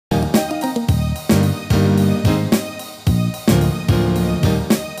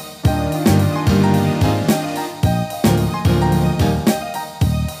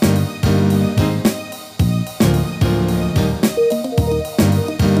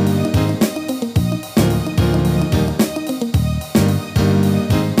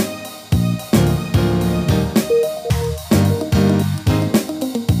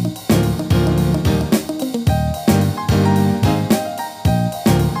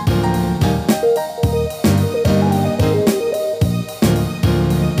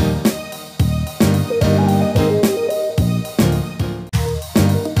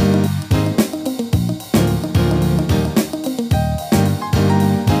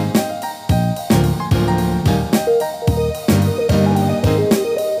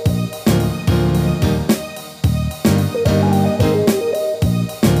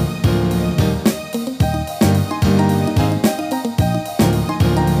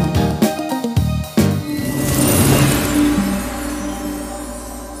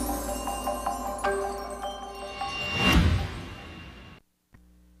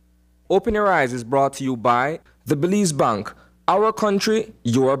Open Your Eyes is brought to you by the Belize Bank. Our country,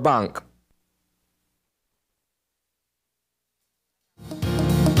 your bank.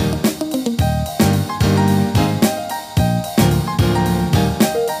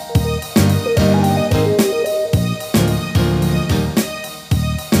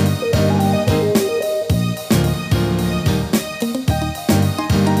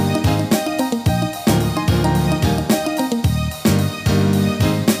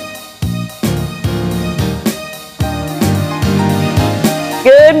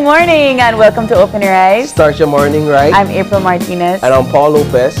 Good morning and welcome to Open Your Eyes. Start your morning right. I'm April Martinez. And I'm Paul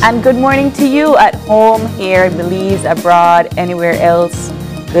Lopez. And good morning to you at home, here, Belize, abroad, anywhere else.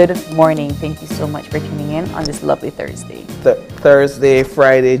 Good morning. Thank you so much for tuning in on this lovely Thursday. Thursday,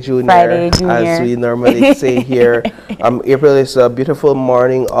 Friday, Junior, as we normally say here. April, it's a beautiful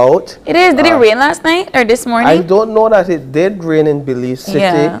morning out. It is. Did it rain last night or this morning? I don't know that it did rain in Belize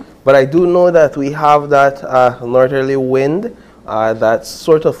City, but I do know that we have that northerly wind that's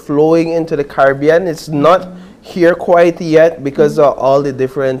sort of flowing into the Caribbean. It's not here quite yet because of all the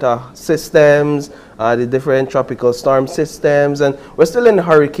different systems, the different tropical storm systems, and we're still in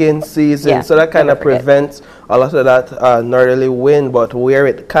hurricane season, so that kind of prevents a lot of that northerly wind. But where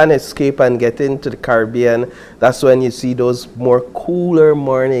it can escape and get into the Caribbean, that's when you see those more cooler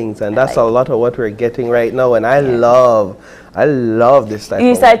mornings, and that's a lot of what we're getting right now. And I love this type of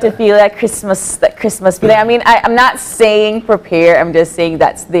You start to feel that Christmas feeling. I mean, I'm not saying prepare. I'm just saying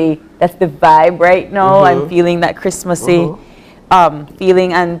that's the vibe right now. I'm feeling that Christmassy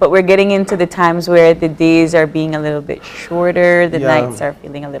feeling, but we're getting into the times where the days are being a little bit shorter. The nights are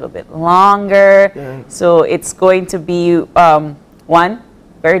feeling a little bit longer. So it's going to be one,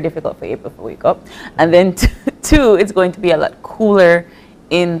 very difficult for April to wake up, and then two, it's going to be a lot cooler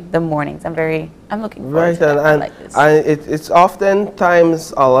in the mornings. I'm looking forward to that. Like this. And it's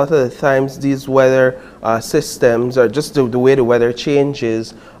oftentimes, a lot of the times, these weather systems, or just the way the weather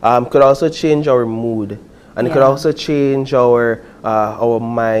changes, could also change our mood, and it could also change our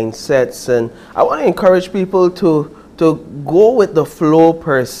mindsets. And I want to encourage people to go with the flow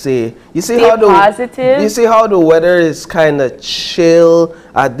per se. You see how positive. You see how the weather is kind of chill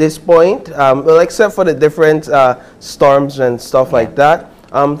at this point, well, except for the different storms and stuff like that.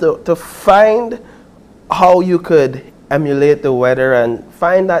 To find how you could emulate the weather and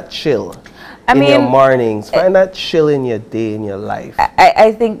find that chill in your mornings, find that chill in your day, in your life.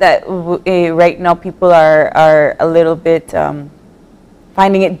 I think that right now people are a little bit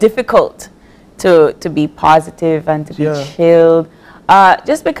finding it difficult to be positive and to be chilled,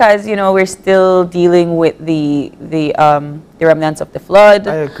 just because we're still dealing with the remnants of the flood.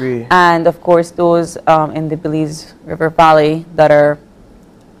 I agree. And of course those in the Belize River Valley that are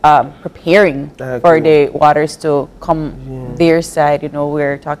preparing for the waters to come their side.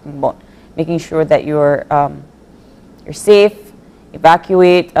 We're talking about making sure that you're safe,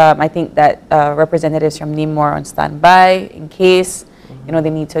 evacuate. I think that representatives from NIM are on standby in case they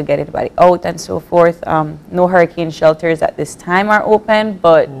need to get everybody out and so forth. No hurricane shelters at this time are open,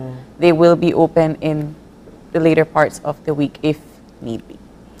 but they will be open in the later parts of the week if need be.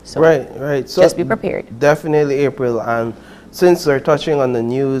 So right. So just be prepared. Definitely, April. And since we're touching on the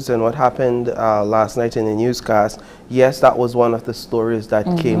news and what happened last night in the newscast, yes, that was one of the stories that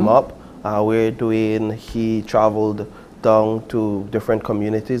came up, where Dwayne, he traveled down to different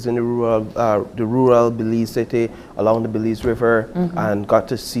communities in the rural Belize City along the Belize River and got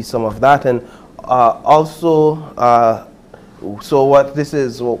to see some of that. And also, so what this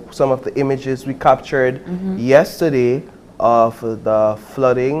is, some of the images we captured yesterday of the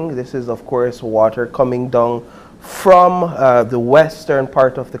flooding. This is, of course, water coming down from the western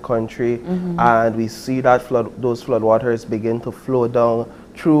part of the country, and we see that those floodwaters begin to flow down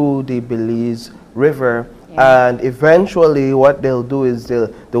through the Belize River, and eventually what they'll do is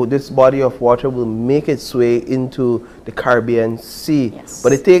this body of water will make its way into the Caribbean Sea.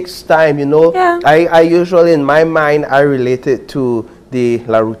 But it takes time, I usually, in my mind, I relate it to the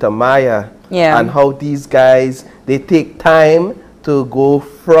La Ruta Maya and how these guys, they take time to go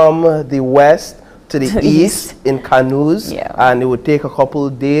from the west to the east in canoes, and it would take a couple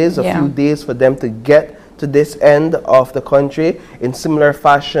of days, a few days for them to get to this end of the country. In similar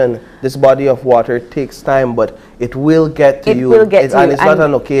fashion, this body of water takes time, but it will get to you. And it's not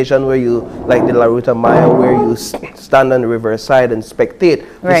an occasion where you, like the La Ruta Maya, where you stand on the riverside and spectate.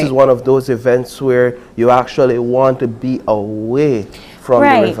 This is one of those events where you actually want to be away from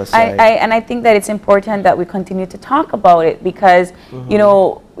the riverside. And I think that it's important that we continue to talk about it, because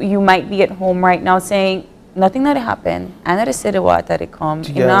you might be at home right now saying nothing that happened, and that is city water that it comes,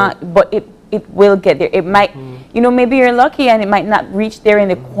 but it will get there. It might, you know, maybe you're lucky and it might not reach there in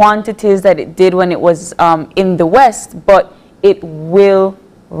the quantities that it did when it was in the West, but it will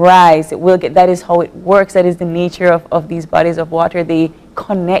rise. It will get, that is how it works. That is the nature of these bodies of water. They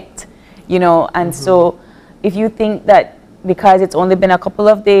connect, you know, and so if you think that because it's only been a couple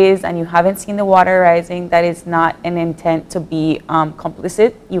of days and you haven't seen the water rising, that is not an intent to be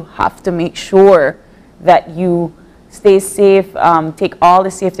complicit. You have to make sure that you stay safe, take all the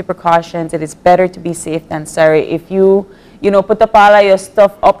safety precautions. It is better to be safe than sorry. If you know, put up all of your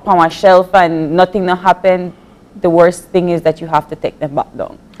stuff up on a shelf and nothing will happen, the worst thing is that you have to take them back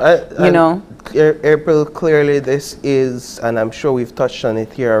down. You know? April, clearly this is, and I'm sure we've touched on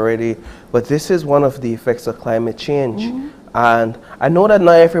it here already, but this is one of the effects of climate change. And I know that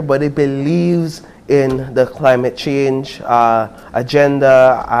not everybody believes in the climate change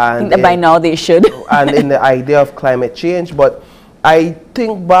agenda, and I think that by now they should. and in the idea of climate change. But I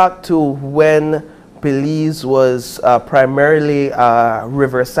think back to when Belize was primarily a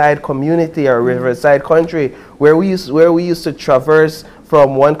riverside community or riverside country, where we used to traverse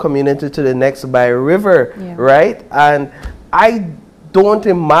from one community to the next by river, right? And I don't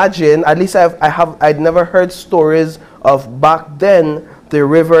imagine, at least I'd never heard stories of back then the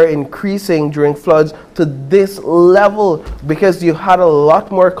river increasing during floods to this level, because you had a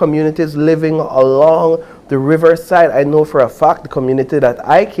lot more communities living along the riverside. I know for a fact the community that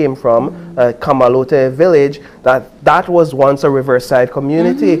I came from, Kamalote village, that was once a riverside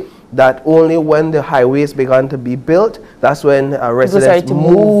community. That only when the highways began to be built, that's when residents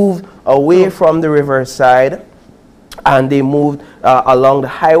moved away from the riverside and they moved along the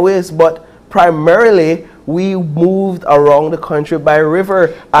highways. But primarily we moved around the country by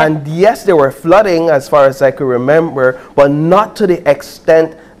river, and yes, there were flooding as far as I could remember, but not to the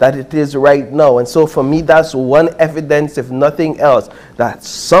extent that it is right now. And so for me, that's one evidence, if nothing else, that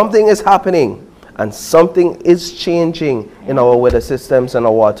something is happening and something is changing in our weather systems and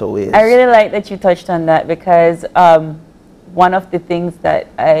our waterways. I really like that you touched on that, because one of the things that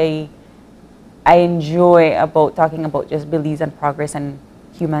I enjoy about talking about just Belize and progress and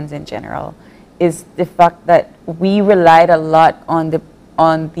humans in general is the fact that we relied a lot on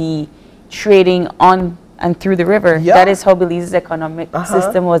the trading on and through the river. That is how Belize's economic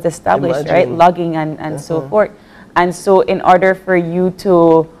system was established, right? Logging and so forth. And so in order for you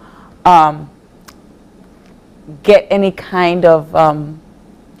to get any kind of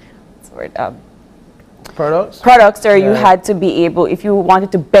what's the word? Products, or you had to be able, if you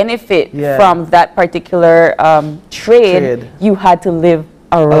wanted to benefit from that particular trade, you had to live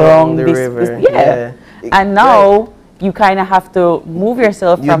around the river. And now you kind of have to move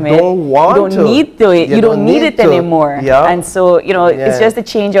yourself from it. You don't need it anymore. And so, you know, it's just a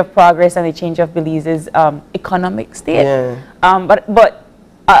change of progress and a change of Belize's economic state. But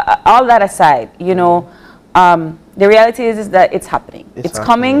all that aside, you know, the reality is that it's happening. It's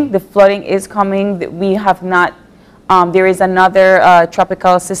coming. The flooding is coming. We have not. There is another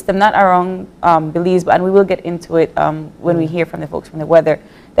tropical system, not around Belize, and we will get into it when we hear from the folks from the weather,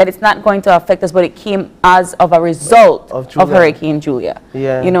 that it's not going to affect us, but it came as of a result of Hurricane Julia.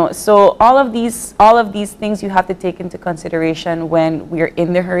 You know, so all of these things you have to take into consideration when we're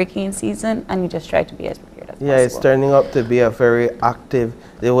in the hurricane season, and you just try to be as prepared as possible. It's turning up to be a very active.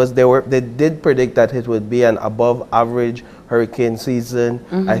 They did predict that it would be an above average hurricane season.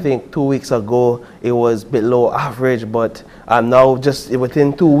 I think 2 weeks ago it was below average, but now just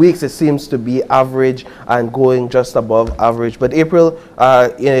within 2 weeks it seems to be average and going just above average. But April,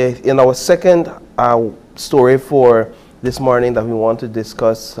 in our second story for this morning that we want to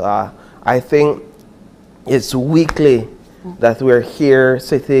discuss, I think it's weekly that we're here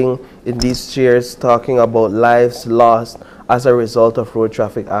sitting in these chairs talking about lives lost as a result of road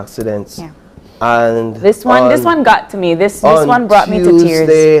traffic accidents. And this one got to me. This one brought me to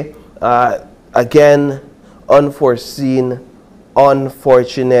tears. Again, unforeseen,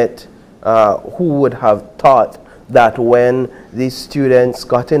 unfortunate. Who would have thought that when these students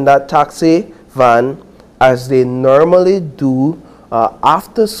got in that taxi van, as they normally do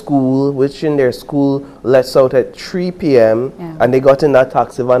after school, which in their school lets out at 3 p.m., and they got in that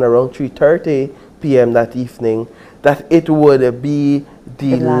taxi van around 3:30 p.m. that evening, that it would be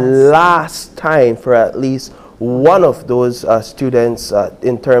the last time for at least one of those students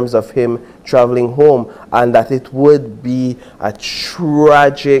in terms of him traveling home, and that it would be a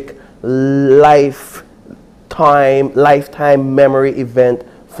tragic lifetime memory event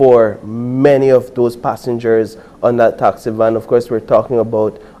for many of those passengers on that taxi van. Of course, we're talking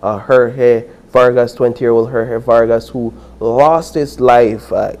about Jorge Vargas, 20-year-old Jorge Vargas, who lost his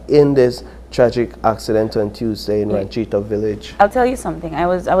life in this tragic accident on Tuesday in Ranchito Village. I'll tell you something. I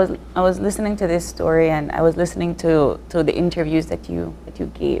was listening to this story, and I was listening to the interviews that you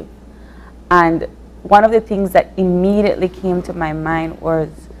gave, and one of the things that immediately came to my mind was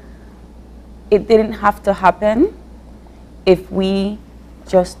it didn't have to happen if we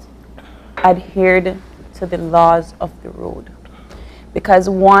just adhered to the laws of the road, because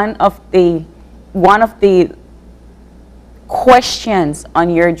one of the questions on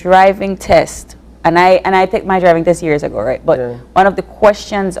your driving test, and I took my driving test years ago, right? But one of the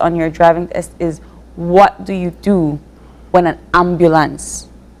questions on your driving test is, what do you do when an ambulance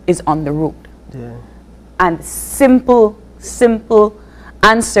is on the road? And the simple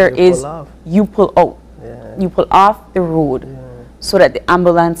answer is you pull out. You pull off the road so that the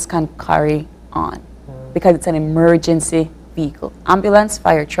ambulance can carry on, because it's an emergency vehicle. Ambulance,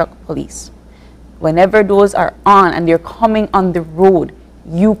 fire truck, police. Whenever those are on and they're coming on the road,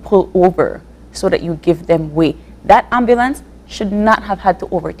 you pull over so that you give them way. That ambulance should not have had to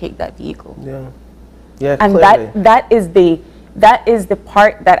overtake that vehicle. And clearly. that is the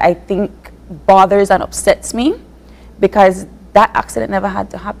part that I think bothers and upsets me, because that accident never had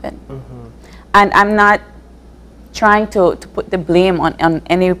to happen. And I'm not trying to put the blame on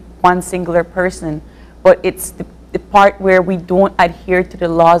any one singular person, but it's the part where we don't adhere to the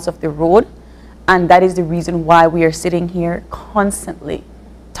laws of the road, and that is the reason why we are sitting here constantly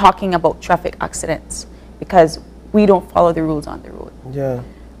talking about traffic accidents, because we don't follow the rules on the road.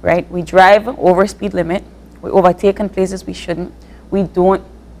 Right? We drive over speed limit, we overtake in places we shouldn't, we don't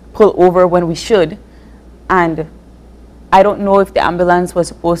pull over when we should, and I don't know if the ambulance was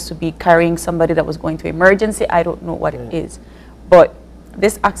supposed to be carrying somebody that was going to emergency. I don't know what it is, but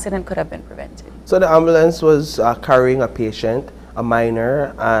this accident could have been prevented. So the ambulance was carrying a patient, a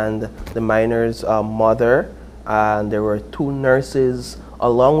minor, and the minor's mother, and there were 2 nurses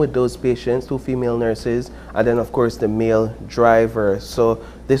along with those patients, 2 female nurses, and then of course the male driver. So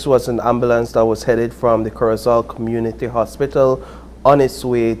this was an ambulance that was headed from the Corozal Community Hospital on its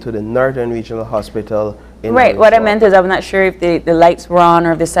way to the Northern Regional Hospital. Right, what I meant is I'm not sure if the lights were on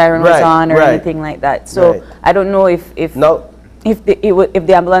or if the siren was on or anything like that. So I don't know if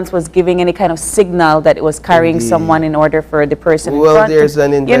the ambulance was giving any kind of signal that it was carrying someone in order for the person in front. There's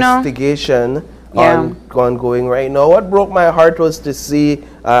an investigation ongoing right now. What broke my heart was to see,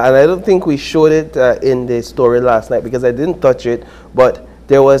 and I don't think we showed it in the story last night because I didn't touch it, but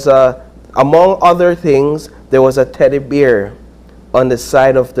there was among other things, there was a teddy bear on the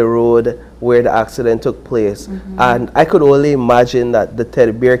side of the road where the accident took place. And I could only imagine that the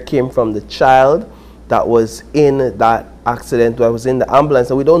teddy bear came from the child that was in that accident, that was in the ambulance.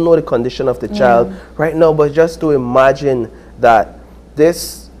 And we don't know the condition of the child right now, but just to imagine that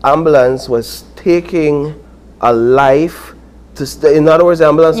this ambulance was taking a life to in other words, the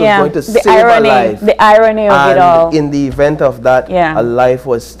ambulance was going to save a life. The irony of it all. In the event of that, a life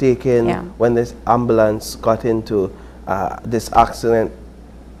was taken when this ambulance got into this accident.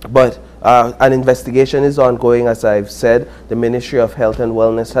 But an investigation is ongoing, as I've said. The Ministry of Health and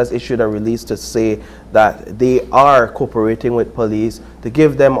Wellness has issued a release to say that they are cooperating with police to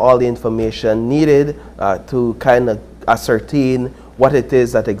give them all the information needed to kind of ascertain what it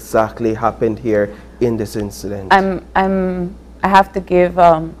is that exactly happened here in this incident. I have to give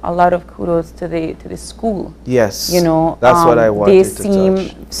a lot of kudos to the school. Yes, you know, that's what I wanted they to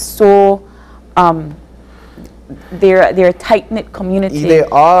seem so. They're a tight-knit community. They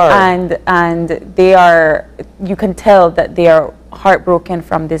are, and they are. You can tell that they are heartbroken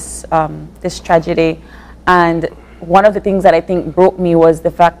from this this tragedy. And one of the things that I think broke me was the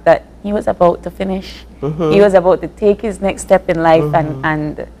fact that he was about to finish. He was about to take his next step in life,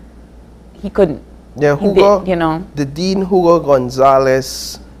 and he couldn't. Yeah, Hugo, you know, the Dean Hugo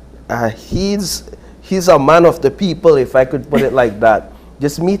Gonzalez, he's a man of the people, if I could put it like that.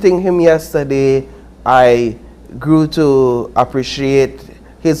 Just meeting him yesterday, I grew to appreciate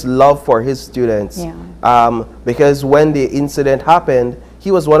his love for his students. Because when the incident happened,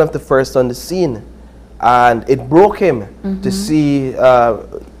 he was one of the first on the scene. And it broke him to see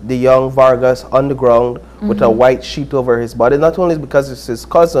the young Vargas on the ground with a white sheet over his body, not only because it's his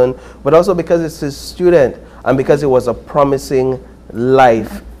cousin, but also because it's his student and because it was a promising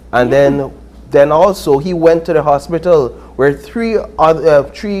life. And then also he went to the hospital where three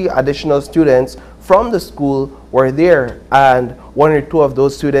additional students from the school were there, and 1 or 2 of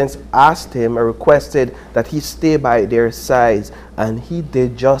those students asked him or requested that he stay by their sides, and he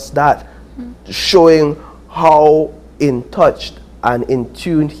did just that, showing how in touch and in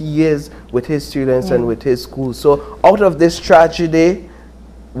tune he is with his students and with his school. So out of this tragedy,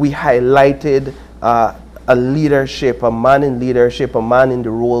 we highlighted a leadership, a man in leadership, a man in the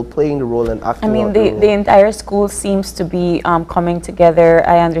role, playing the role and acting I mean, out the role. the entire school seems to be coming together.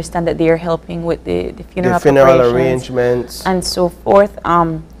 I understand that they are helping with the funeral arrangements and so forth.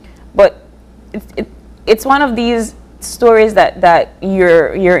 But it's one of these stories that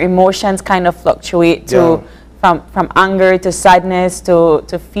your emotions kind of fluctuate to from anger to sadness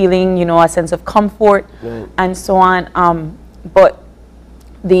to feeling, you know, a sense of comfort and so on. But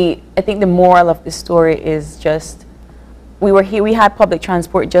I think the moral of the story is just, we had public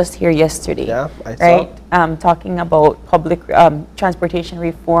transport just here yesterday. Yeah, I right? Talking about public transportation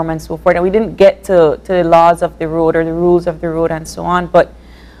reform and so forth. And we didn't get to the laws of the road or the rules of the road and so on, but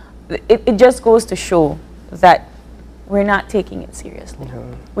it just goes to show that we're not taking it seriously.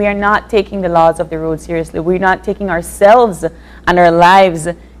 We are not taking the laws of the road seriously. We're not taking ourselves and our lives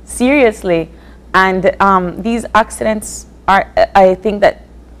seriously. And these accidents are, I think that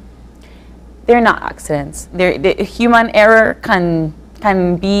they're not accidents. The human error can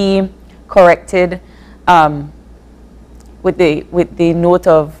be corrected with the note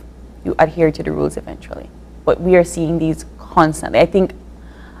of you adhere to the rules eventually. But we are seeing these constantly.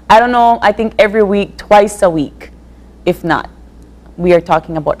 I don't know, I think every week, twice a week, if not, we are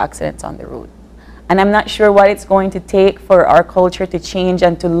talking about accidents on the road. And I'm not sure what it's going to take for our culture to change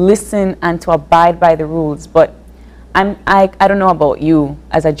and to listen and to abide by the rules. But I don't know about you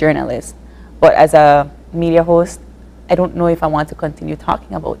as a journalist, but as a media host, I don't know if I want to continue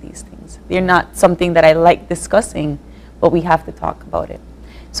talking about these things. They're not something that I like discussing, but we have to talk about it.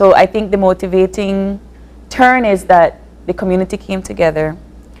 So I think the motivating turn is that the community came together.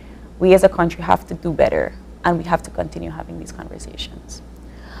 We as a country have to do better, and we have to continue having these conversations.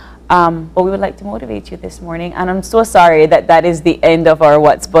 But we would like to motivate you this morning, and I'm so sorry that that is the end of our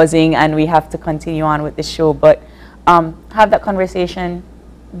What's Buzzing and we have to continue on with the show, but have that conversation,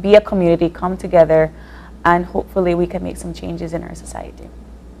 be a community, come together, and hopefully we can make some changes in our society.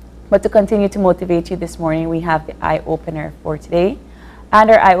 But to continue to motivate you this morning, we have the eye-opener for today,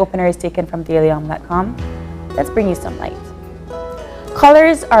 and our eye-opener is taken from dailyom.com. Let's bring you some light.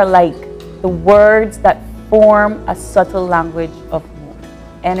 Colors are like the words that form a subtle language of mood,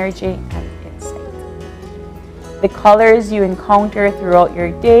 energy, and insight. The colors you encounter throughout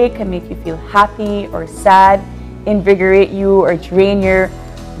your day can make you feel happy or sad, invigorate you or drain your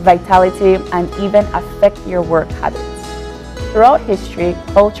vitality, and even affect your work habits. Throughout history,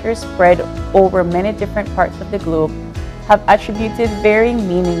 cultures spread over many different parts of the globe have attributed varying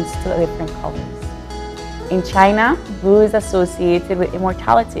meanings to different colors. In China, blue is associated with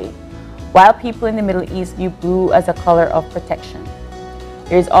immortality, while people in the Middle East view blue as a color of protection.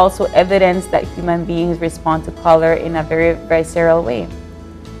 There is also evidence that human beings respond to color in a very visceral way.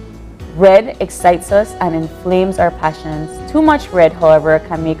 Red excites us and inflames our passions. Too much red, however,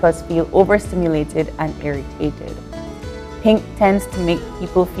 can make us feel overstimulated and irritated. Pink tends to make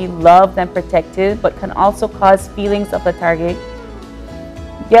people feel loved and protected, but can also cause feelings of lethargy.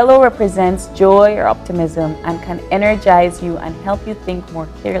 Yellow represents joy or optimism and can energize you and help you think more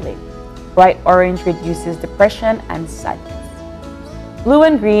clearly. Bright orange reduces depression and sadness. Blue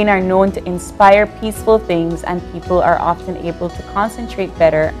and green are known to inspire peaceful things, and people are often able to concentrate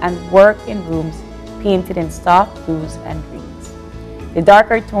better and work in rooms painted in soft blues and greens. The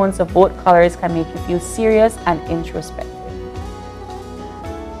darker tones of both colors can make you feel serious and introspective.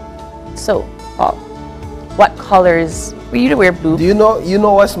 So, Paul, what colors were you to wear blue? Do you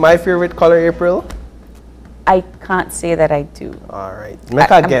know what's my favorite color, April? I can't say that I do. All right, make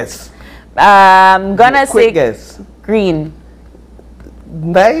a guess. I'm gonna say guess. Green.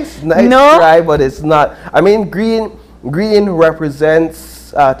 Nice try, but it's not. I mean, green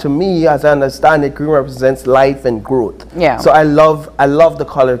represents, to me, as I understand it, green represents life and growth. Yeah. So I love the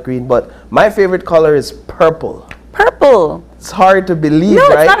color green, but my favorite color is purple. Purple. It's hard to believe, no,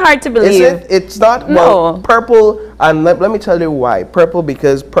 right? No, it's not hard to believe. Is it? It's not. No. Well, purple, and let me tell you why. Purple,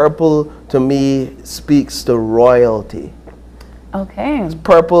 because purple to me speaks to royalty. Okay.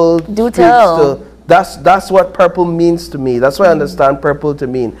 Purple Do speaks tell. to, that's what purple means to me. That's what I understand purple to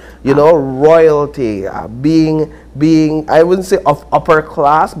mean. You know, royalty, being I wouldn't say of upper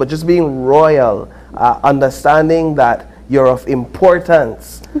class, but just being royal, understanding that you're of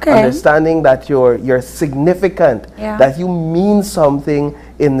importance, understanding that you're significant, that you mean something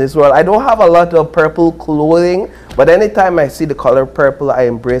in this world. I don't have a lot of purple clothing, but anytime I see the color purple, I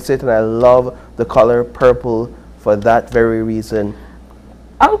embrace it, and I love the color purple for that very reason.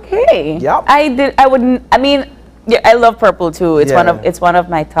 Okay. Yep. I mean, yeah, I love purple too. It's one of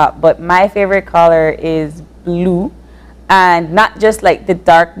my top, but my favorite color is blue. And not just like the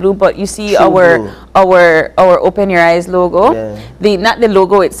dark blue, but you see our Open Your Eyes logo. Yeah. Not the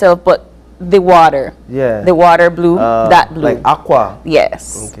logo itself, but the water. Yeah. The water blue, that blue. Like aqua.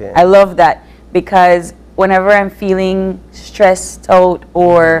 Yes. Okay. I love that because whenever I'm feeling stressed out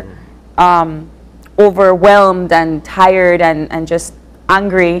or overwhelmed and tired and just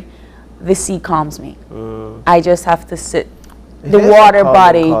angry, the sea calms me. I just have to sit. The water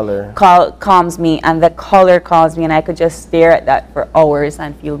body calms me, and the color calms me, and I could just stare at that for hours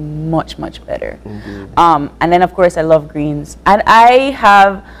and feel much, much better. And then, of course, I love greens. And I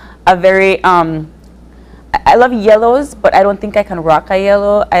have a very, I love yellows, but I don't think I can rock a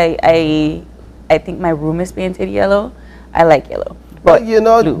yellow. I think my room is painted yellow. I like yellow. But you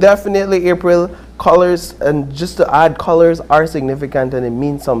know, blue. Definitely, April, colors, and just to add, colors are significant and it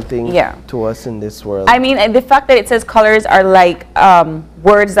means something to us in this world. I mean, the fact that it says colors are like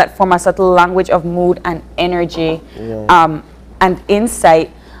words that form a subtle language of mood and energy and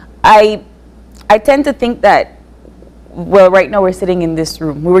insight. I tend to think that, well, right now we're sitting in this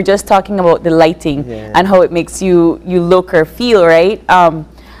room. We were just talking about the lighting and how it makes you look or feel, right? And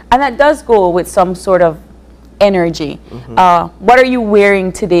that does go with some sort of energy. What are you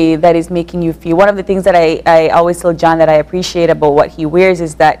wearing today that is making you feel? One of the things that I always tell John that I appreciate about what he wears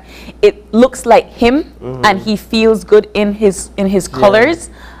is that it looks like him and he feels good in his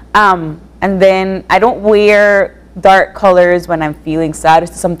colors. And then I don't wear dark colors when I'm feeling sad.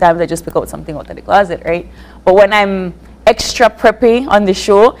 Sometimes I just pick out something out of the closet, right? But when I'm extra preppy on the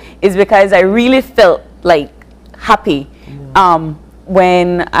show is because I really felt like happy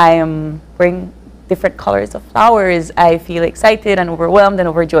when I am wearing different colors of flowers. I feel excited and overwhelmed and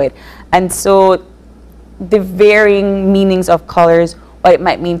overjoyed. And so the varying meanings of colors, what it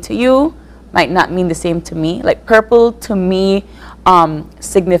might mean to you, might not mean the same to me. Like purple to me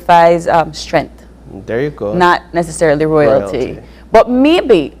signifies strength. There you go. Not necessarily royalty. But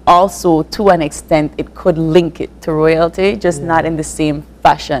maybe also to an extent it could link it to royalty, just not in the same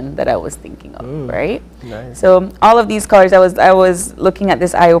fashion that I was thinking of, right? Nice. So all of these colors, I was looking at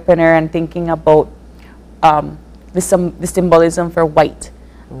this eye opener and thinking about the symbolism for white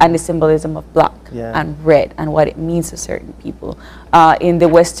and the symbolism of black and red and what it means to certain people. In the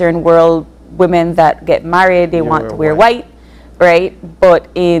Western world, women that get married, they want to wear white, right? But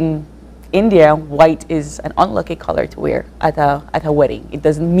in India, white is an unlucky color to wear at a wedding. It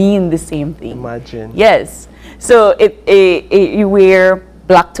doesn't mean the same thing. Imagine. Yes. So you wear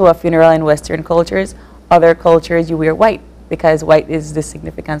black to a funeral in Western cultures. Other cultures, you wear white because white is the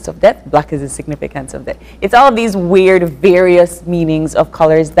significance of death. Black is the significance of death. It's all these weird, various meanings of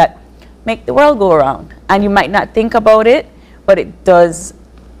colors that make the world go around. And you might not think about it, but it does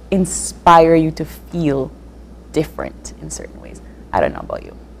inspire you to feel different in certain ways. I don't know about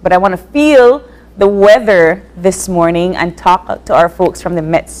you, but I want to feel the weather this morning and talk to our folks from the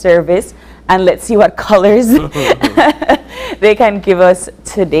Met Service, and let's see what colors they can give us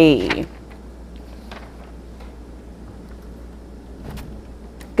today.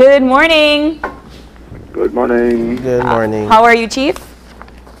 Good morning. Good morning. Good morning. How are you, Chief?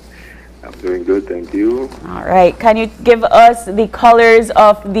 I'm doing good, thank you. All right. Can you give us the colors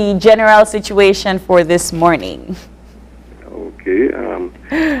of the general situation for this morning? Okay.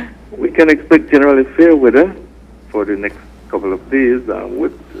 We can expect generally fair weather for the next couple of days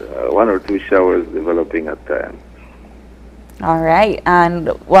with 1 or 2 showers developing at times. All right. And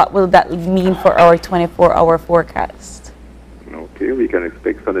what will that mean for our 24-hour forecast? Okay, we can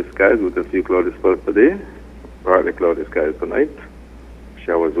expect sunny skies with a few cloudy spells today, partly cloudy skies tonight.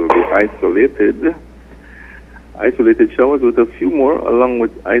 Showers will be isolated. Isolated showers with a few more, along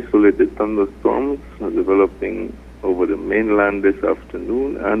with isolated thunderstorms developing over the mainland this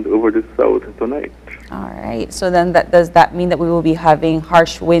afternoon and over the south tonight. All right. So then does that mean that we will be having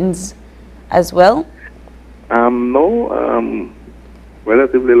harsh winds as well? No.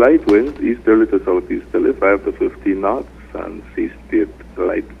 Relatively light winds, easterly to southeasterly, 5 to 15 knots, and sea state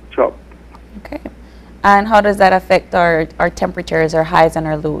light chop. Okay. And how does that affect our temperatures, our highs and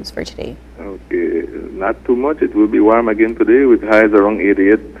our lows for today? Okay, not too much. It will be warm again today with highs around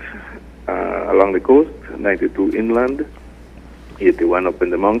 88 along the coast, 92 inland, 81 up in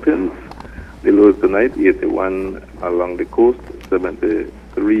the mountains. The lows tonight, 81 along the coast,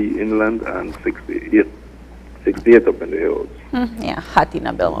 73 inland, and 68 up in the hills. Yeah, hot in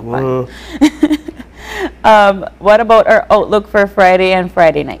a Belmont. What about our outlook for Friday and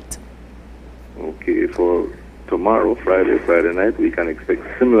Friday night? Okay, for tomorrow, Friday night, we can expect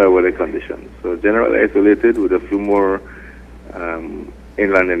similar weather conditions. So generally isolated with a few more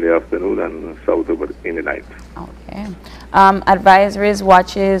inland in the afternoon and south over in the night. Okay. Advisories,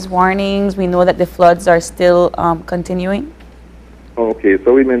 watches, warnings. We know that the floods are still continuing. Okay,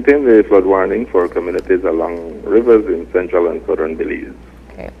 so we maintain the flood warning for communities along rivers in central and southern Belize.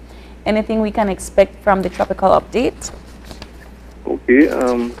 Okay. anything we can expect from the tropical update? Okay,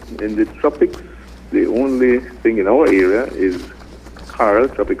 in the tropics, the only thing in our area is Carl,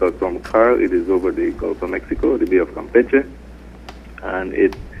 tropical storm Carl. It is over the Gulf of Mexico, the Bay of Campeche, and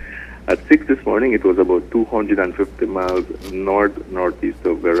at 6 this morning, it was about 250 miles northeast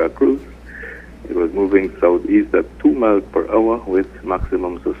of Veracruz. It was moving southeast at 2 miles per hour with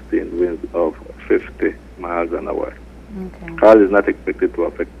maximum sustained winds of 50 miles an hour. Okay. Carl is not expected to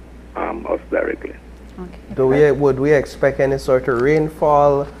affect us directly. Okay. Would we expect any sort of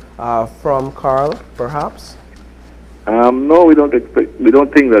rainfall from Carl, perhaps? No, we don't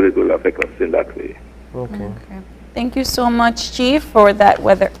think that it will affect us in that way. Okay. Thank you so much, Chief, for that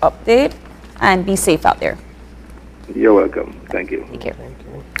weather update, and be safe out there. You're welcome. Thank you. Take care.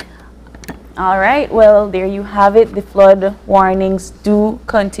 All right, well, there you have it. The flood warnings do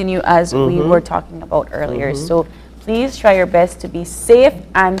continue as we were talking about earlier. So please try your best to be safe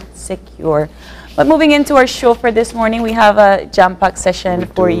and secure. But moving into our show for this morning, we have a jam-packed session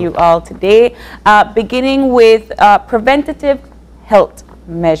for you all today, beginning with preventative health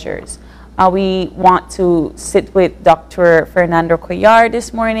measures. We want to sit with Dr. Fernando Cuellar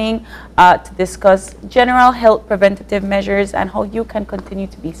this morning to discuss general health preventative measures and how you can continue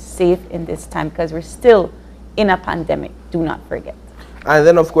to be safe in this time, because we're still in a pandemic. Do not forget. And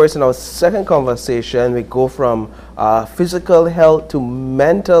then, of course, in our second conversation, we go from physical health to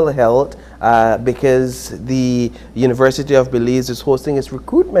mental health because the University of Belize is hosting its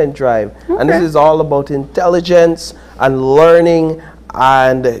recruitment drive. And this is all about intelligence and learning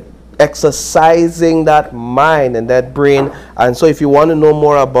and exercising that mind and that brain. And so if you want to know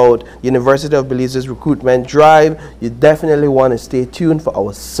more about University of Belize's recruitment drive, you definitely want to stay tuned for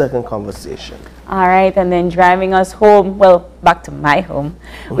our second conversation. All right, and then driving us home, well, back to my home,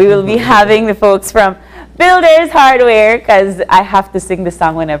 we will be having the folks from Builders Hardware, because I have to sing the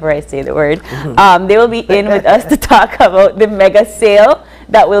song whenever I say the word. They will be in with us to talk about the mega sale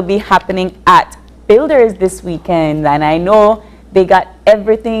that will be happening at Builders this weekend. And I know they got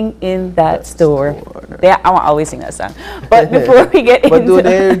everything in that store. I always sing that song. But before we get into... But do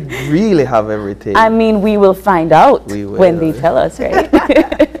they really have everything? I mean, we will find out when they tell us, right?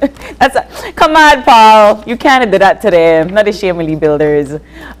 Come on, Paul. You can't do that to them. Not a shamefully Builders.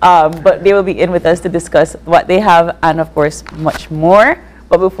 But they will be in with us to discuss what they have and, of course, much more.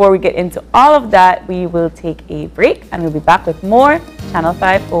 But before we get into all of that, we will take a break and we'll be back with more Channel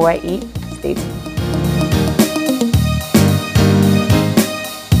 5 OYE. Stay tuned.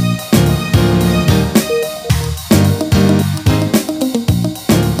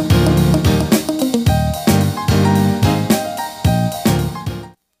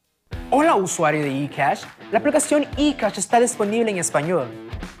 Hola usuario de eCash, la aplicación eCash está disponible en español.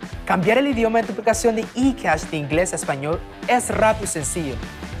 Cambiar el idioma de tu aplicación de eCash de inglés a español es rápido y sencillo.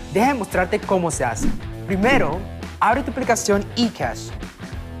 Déjame mostrarte cómo se hace. Primero, abre tu aplicación eCash.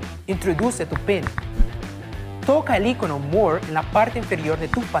 Introduce tu PIN. Toca el icono More en la parte inferior de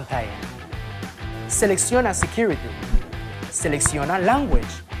tu pantalla. Selecciona Security. Selecciona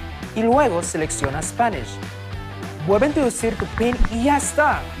Language. Y luego selecciona Spanish. Vuelve a introducir tu PIN y ya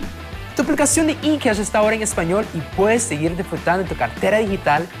está. Tu aplicación de eCash está ahora en español y puedes seguir disfrutando de tu cartera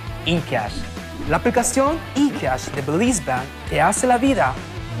digital eCash. La aplicación eCash de Belize Bank te hace la vida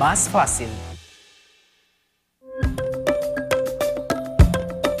más fácil.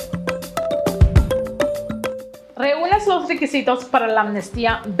 ¿Reúnes los requisitos para la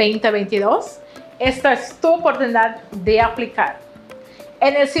amnistía 2022? Esta es tu oportunidad de aplicar.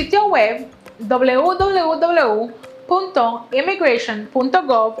 En el sitio web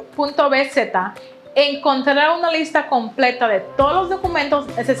www.immigration.gov.bz encontrará una lista completa de todos los documentos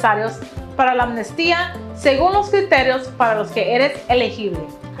necesarios para la amnistía según los criterios para los que eres elegible.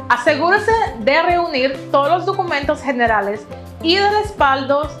 Asegúrese de reunir todos los documentos generales y de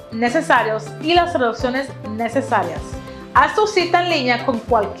respaldos necesarios y las traducciones necesarias. Haz tu cita en línea con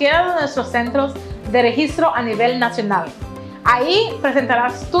cualquiera de nuestros centros de registro a nivel nacional. Ahí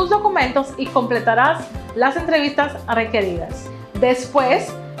presentarás tus documentos y completarás las entrevistas requeridas.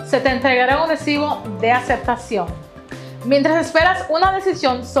 Después, se te entregará un recibo de aceptación. Mientras esperas una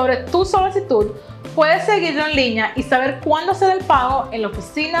decisión sobre tu solicitud, puedes seguirlo en línea y saber cuándo será el pago en la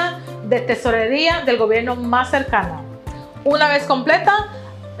oficina de tesorería del gobierno más cercana. Una vez completa,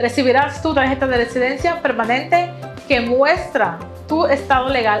 recibirás tu tarjeta de residencia permanente que muestra tu estado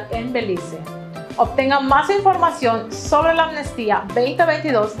legal en Belice. Obtenga más información sobre la amnistía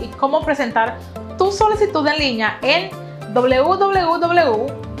 2022 y cómo presentar tu solicitud en línea en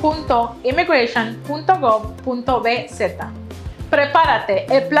www.immigration.gov.bz. Prepárate,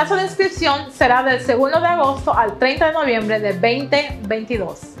 el plazo de inscripción será del 2 de agosto al 30 de noviembre de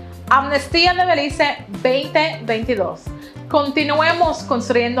 2022. Amnistía de Belice 2022. Continuemos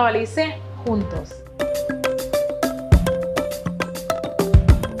construyendo Belice juntos.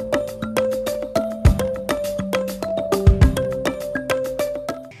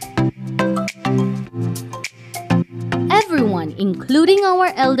 Everyone, including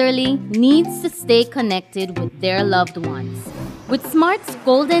our elderly, needs to stay connected with their loved ones. With Smart's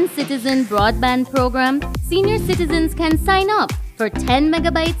Golden Citizen broadband program, senior citizens can sign up for 10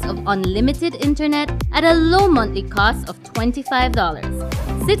 megabytes of unlimited internet at a low monthly cost of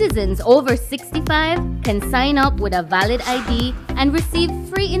 $25. Citizens over 65 can sign up with a valid ID and receive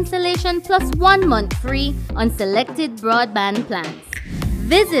free installation plus 1 month free on selected broadband plans.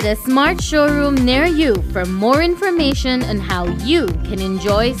 Visit a Smart showroom near you for more information on how you can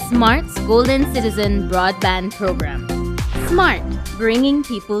enjoy Smart's Golden Citizen broadband program. Smart, bringing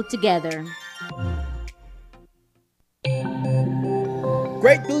people together.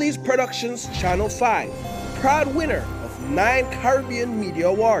 Great Belize Productions Channel 5, proud winner of 9 Caribbean Media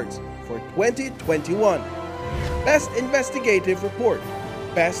Awards for 2021. Best Investigative Report,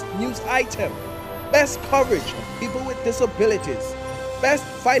 Best News Item, Best Coverage of People with Disabilities, Best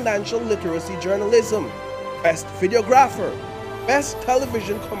Financial Literacy Journalism, Best Videographer, Best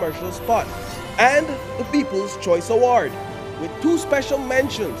Television Commercial Spot, and the People's Choice Award, with 2 special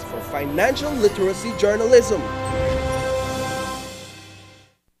mentions for Financial Literacy Journalism.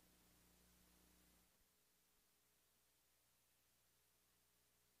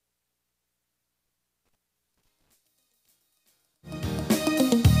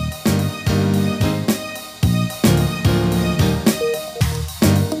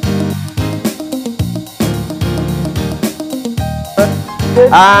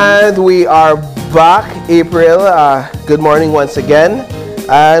 And we are back, April. Good morning once again.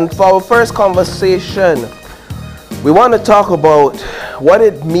 And for our first conversation, we want to talk about what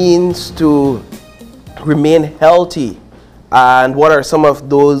it means to remain healthy and what are some of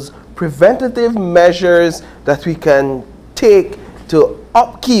those preventative measures that we can take to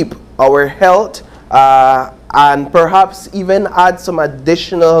upkeep our health and perhaps even add some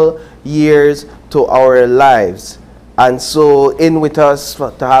additional years to our lives. And so in with us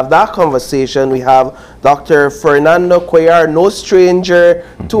to have that conversation, we have Dr. Fernando Cuellar, no stranger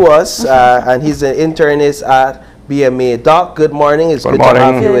to us, and he's an internist at BMA. Doc, good morning. It's good to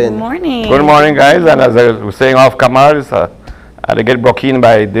have you in. Good morning. Good morning, guys. And as I was saying off camera, I had to get broke in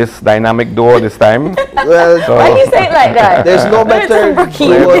by this dynamic duo this time. Well, So, why do you say it like that? There's no better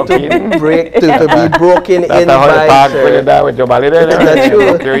duo to be broken in by. That's with your ballet there. That's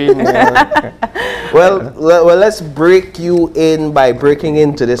true. Well, let's break you in by breaking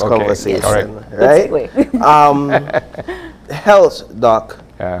into this conversation, right? Health, Doc.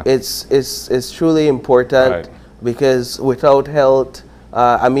 Yeah. It's truly important because without health,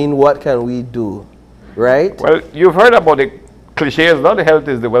 I mean, what can we do, right? Well, you've heard about the cliches, not health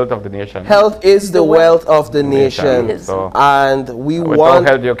is the wealth of the nation. Health is the wealth of the nation. So, and we without want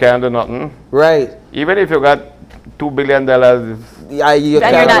health, you can't do nothing. Right. Even if you got $2 billion, you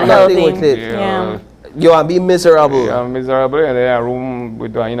can't do nothing with it. You will be miserable. You're miserable, and then a room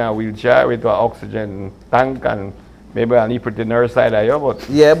with in a wheelchair with an oxygen tank and maybe an pretty nurse side of you, but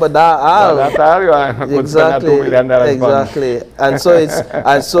yeah, but that's all you could spend $2 million. Exactly.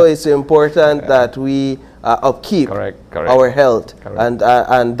 And so it's important that we upkeep our health, and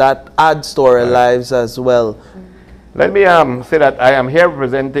that adds to our lives as well. Let me say that I am here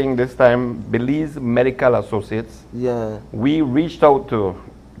representing this time Belize Medical Associates. Yeah. We reached out to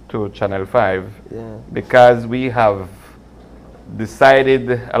Channel 5 because we have decided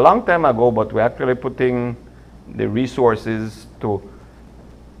a long time ago, but we're actually putting the resources to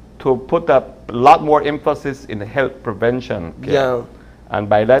put a lot more emphasis in health prevention care. Yeah. And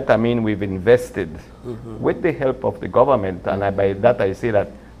by that I mean we've invested with the help of the government, and by that I say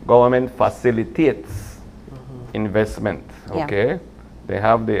that government facilitates investment. Okay, they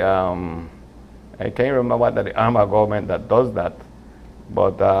have the I can't remember what the arm of government that does that,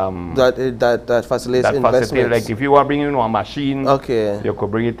 but that facilitates investment. Like if you are bringing in a machine, you could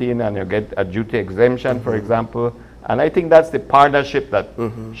bring it in and you get a duty exemption, for example. And I think that's the partnership that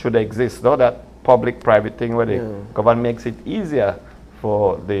should exist, not that public-private thing where the government makes it easier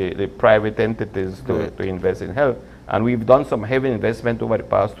for the private entities to invest in health. And we've done some heavy investment over the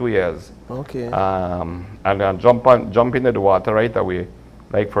past 2 years. Okay. And jump into the water right away.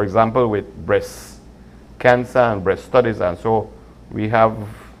 Like for example, with breast cancer and breast studies, and so we have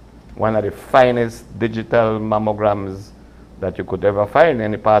one of the finest digital mammograms that you could ever find in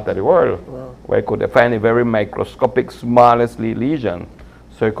any part of the world, where you could find a very microscopic, smallest lesion,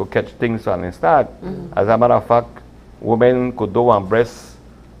 so you could catch things on the start. As a matter of fact, women could do one breast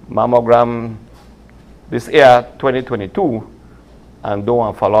mammogram this year, 2022, and do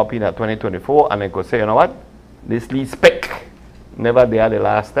a follow-up in 2024, and they could say, you know what, this lead spec, never there the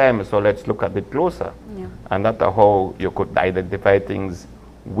last time, so let's look at it closer. Yeah. And that's how you could identify things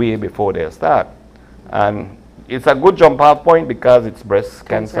way before they start. And it's a good jump-off point because it's breast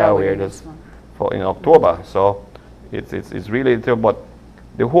cancer awareness in October. So it's really, but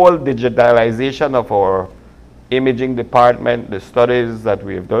the whole digitalization of our imaging department, the studies that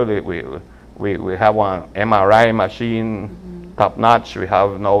we've done, we have one MRI machine, top-notch. We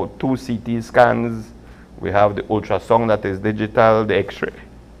have now 2 CT scans. We have the ultrasound that is digital, the X-ray,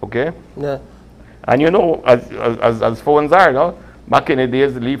 okay? Yeah. And you know, as phones are, no? Back in the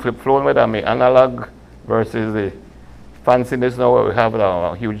days, the leaflet phone with an analog versus the fanciness now, we have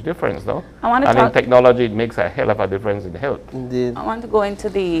a huge difference, no? And in technology, it makes a hell of a difference in health. Indeed. I want to go into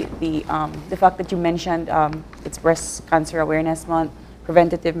the fact that you mentioned it's Breast Cancer Awareness Month,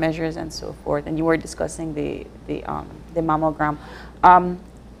 preventative measures, and so forth, and you were discussing the mammogram.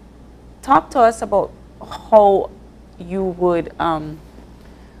 Talk to us about how you would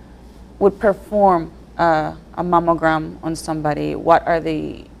perform a mammogram on somebody. What are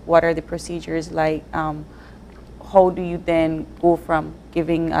the procedures like? How do you then go from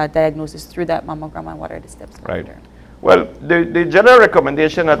giving a diagnosis through that mammogram, and what are the steps? Right. Well, the general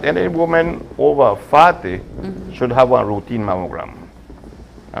recommendation that any woman over 40 should have a routine mammogram.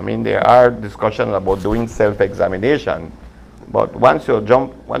 I mean, there are discussions about doing self-examination, but once you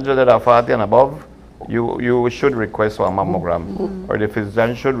get 40 and above, you should request for a mammogram, or the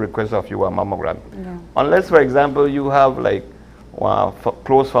physician should request of you a mammogram. Yeah. Unless, for example, you have like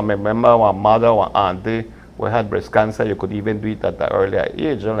close family member, one mother, one auntie who had breast cancer, you could even do it at an earlier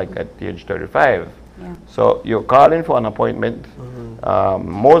age, like at age 35. Yeah. So you're calling for an appointment.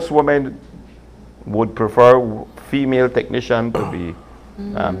 Most women would prefer female technician to be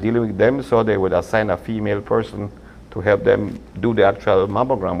dealing with them, so they would assign a female person to help them do the actual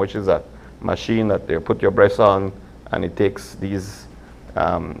mammogram, which is a machine that they put your breast on, and it takes these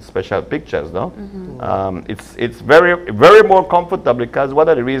special pictures, no? It's very, very more comfortable, because one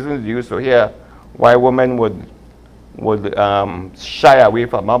of the reasons you used to hear why women would shy away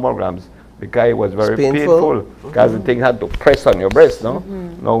from mammograms, because it was very painful, because the thing had to press on your breast, no?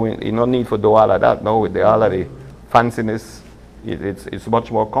 No, you no need to do all of that, no, with all of the fanciness, it's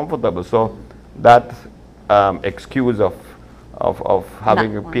much more comfortable. So that excuse of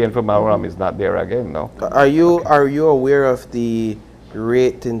having a painful mammogram is not there again, no? Are you aware of the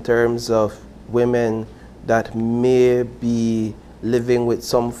rate in terms of women that may be living with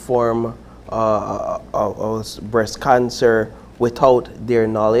some form of breast cancer without their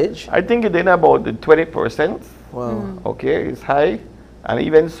knowledge? I think it's in about the 20%. Wow. Okay, it's high. And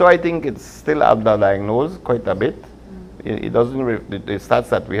even so, I think it's still underdiagnosed quite a bit. It doesn't, the stats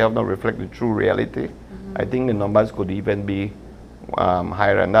that we have not reflect the true reality. I think the numbers could even be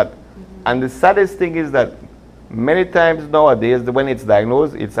higher than that. And the saddest thing is that many times nowadays, when it's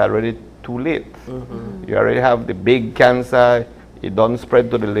diagnosed, it's already too late. You already have the big cancer, it doesn't spread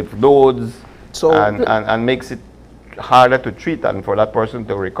to the lymph nodes, so and makes it harder to treat and for that person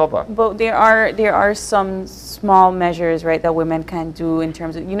to recover. But there are some small measures, right, that women can do in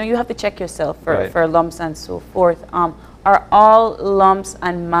terms of, you have to check yourself for lumps and so forth. Are all lumps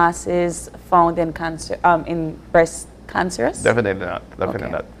and masses found in cancer in breast cancerous? Definitely not. Definitely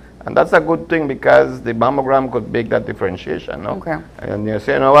not. And that's a good thing, because the mammogram could make that differentiation, no? Okay. And you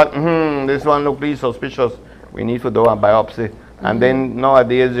say, you know what, this one looks really suspicious, we need to do a biopsy. And then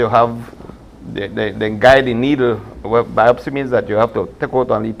nowadays you have the guiding needle. Well, biopsy means that you have to take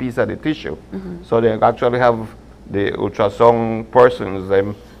out only a piece of the tissue. So they actually have the ultrasound persons,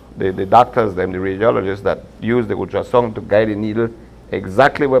 the doctors, the radiologists that use the ultrasound to guide the needle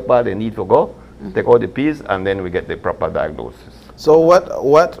exactly where they need to go, take out the piece, and then we get the proper diagnosis. So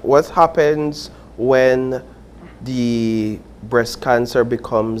what happens when the breast cancer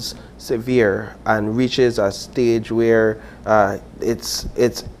becomes severe and reaches a stage where it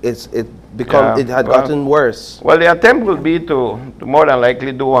had gotten worse? Well, the attempt will be to more than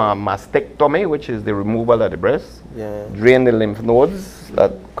likely do a mastectomy, which is the removal of the breast, drain the lymph nodes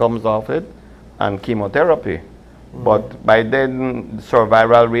that comes off it, and chemotherapy. But by then, the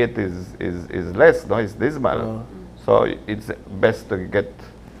survival rate is less, no? It's dismal. So it's best to get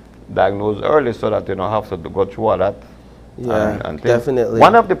diagnosed early so that you don't have to go through all that. Yeah, definitely.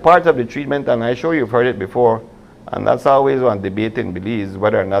 One of the parts of the treatment, and I'm sure you've heard it before, and that's always one debate in Belize,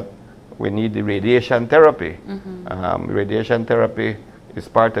 whether or not we need the radiation therapy. Radiation therapy is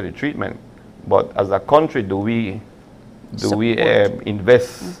part of the treatment. But as a country, do we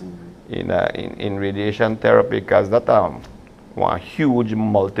invest in radiation therapy? Because that one huge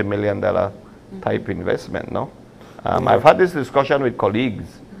multi-million-dollar type investment, no? I've had this discussion with colleagues,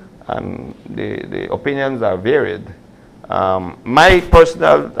 and the opinions are varied. My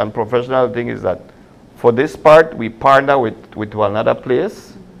personal and professional thing is that for this part, we partner with another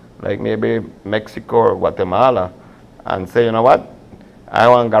place, like maybe Mexico or Guatemala, and say, you know what, I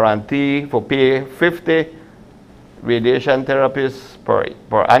want guarantee for pay 50 radiation therapists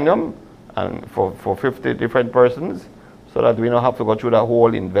per annum, and for 50 different persons, so that we don't have to go through the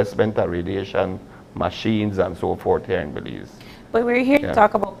whole investment of radiation machines and so forth here in Belize. But we're here to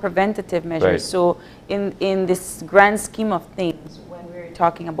talk about preventative measures. Right. So in this grand scheme of things, when we're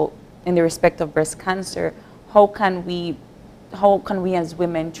talking about in the respect of breast cancer, how can we as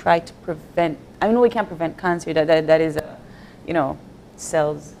women try to prevent? I know we can't prevent cancer. That is,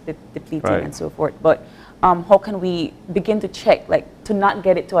 cells depleting and so forth. But how can we begin to check, like, to not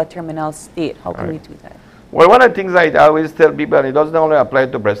get it to a terminal state? How can we do that? Well, one of the things I always tell people, and it doesn't only apply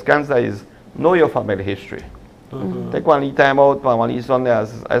to breast cancer, is know your family history. Take one time out, one Sunday, I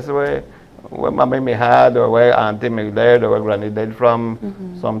say, where mommy may had, or where auntie may died, or where granny died from.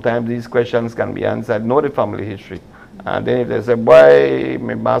 Sometimes these questions can be answered. Know the family history. And then if they say, boy,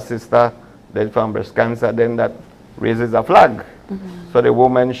 my sister died from breast cancer, then that raises a flag. So the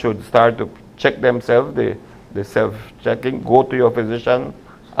woman should start to check themselves, the self-checking, go to your physician,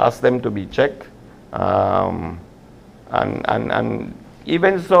 ask them to be checked. And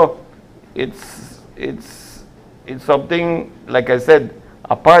even so, it's something, like I said,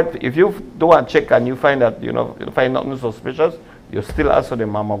 apart, if you do a check and you find that, you find nothing suspicious, you still ask for the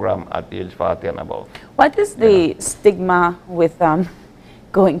mammogram at age 40 and above. What is the stigma with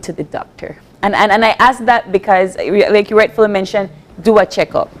going to the doctor? And I ask that because, like you rightfully mentioned, do a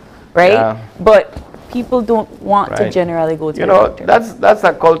checkup, right? Yeah. But people don't want to generally go to the doctor. That's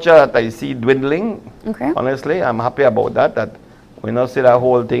a culture that I see dwindling. Okay. Honestly, I'm happy about that. That we not see that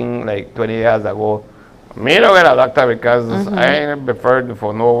whole thing like 20 years ago. Me don't get a doctor because I ain't preferred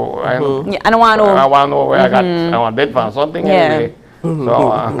for no. I don't want to know. I want to know where I got. I want dead for something anyway.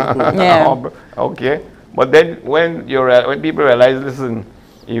 So okay. But then when people realize, listen,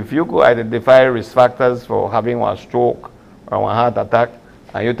 if you could identify risk factors for having one stroke or one heart attack,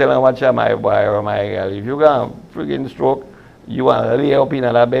 and you tell them, watch out, my boy or my girl, if you got a freaking stroke, you want to lay up in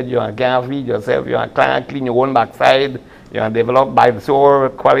a bed, you want to can't feed yourself, you want to clean your own backside, you want to develop by sore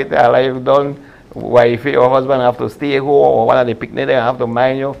quality of life done, why if your husband have to stay home or one of the picnic they have to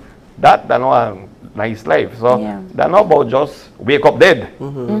mind you, that's not a nice life. So that's not about just wake up dead,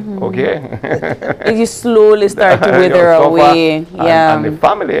 okay? You slowly start to wither away. And the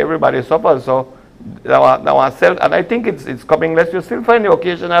family, everybody suffers. So self, and I think it's coming less. You still find the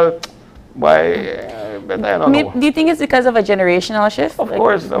occasional, but I don't know. Do you think it's because of a generational shift? Of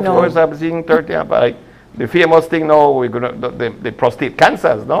course, I'm seeing 30, like the famous thing now, we're gonna the prostate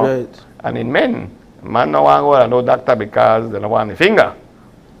cancers, no? Right. And in men don't want to no doctor because they don't want the finger,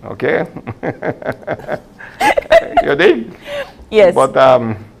 okay? You think? Yes. But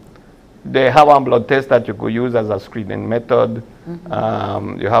they have one blood test that you could use as a screening method.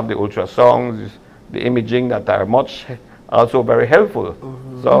 You have the ultrasounds, the imaging that are also very helpful.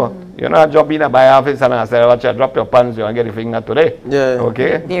 So you're not jumping in my office and I say, watch, drop your pants, you want to get a finger today. Yeah.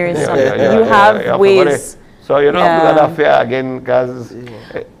 Okay? There is you have ways. So you're not going to fear again because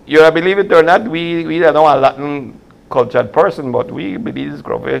you believe it or not, we are not a Latin cultured person, but we believe this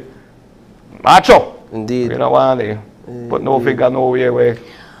group macho. Indeed. You don't want to put no finger nowhere.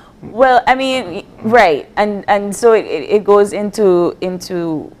 Well, I mean, right, and so it goes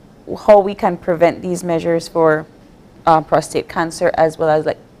into how we can prevent these measures for prostate cancer as well as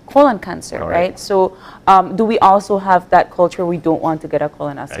like colon cancer, right? So do we also have that culture we don't want to get a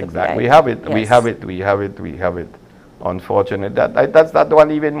colonoscopy? Exactly, we have it, yes. we have it. Unfortunately, that's that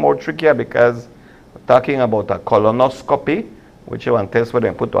one even more trickier because we're talking about a colonoscopy, which you want to test where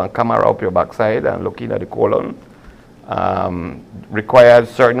they put one camera up your backside and looking at the colon. Requires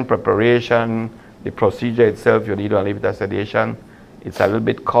certain preparation. The procedure itself, you need a little bit of sedation. It's a little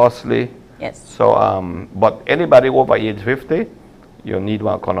bit costly. Yes. So, but anybody over age 50, you need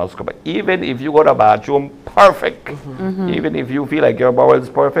one colonoscopy. Even if you go to the bathroom perfect, even if you feel like your bowel is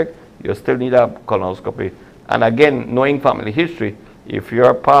perfect, you still need a colonoscopy. And again, knowing family history, if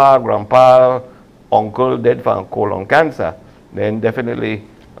your pa, grandpa, uncle died from colon cancer, then definitely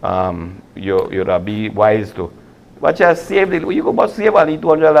you'd be wise to. But just save you could save only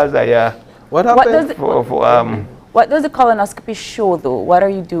 $200 a year. What happened? What does the colonoscopy show though? What are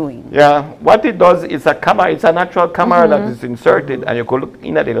you doing? Yeah, what it does is a camera. It's a natural camera that is inserted, and you could look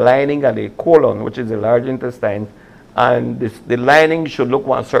in at the lining of the colon, which is the large intestine, and the lining should look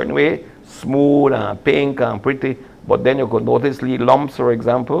one certain way, smooth and pink and pretty, But then you could notice little lumps, for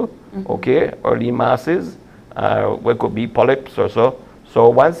example, okay, early masses, what could be polyps or so. So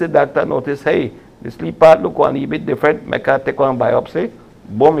once the doctor notice, hey, the sleep part look one a bit different, make her take one biopsy,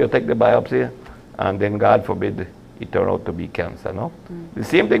 boom, you take the biopsy, and then God forbid, it turn out to be cancer, no? The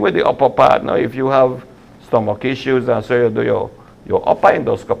same thing with the upper part, no? If you have stomach issues, and so you do your upper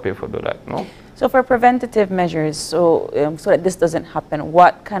endoscopy for do that, no? So for preventative measures, so that this doesn't happen,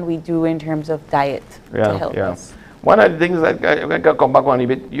 what can we do in terms of diet to help us? One of the things that I can come back on a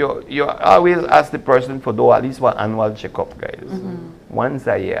bit, you always ask the person for do at least one annual checkup, guys, once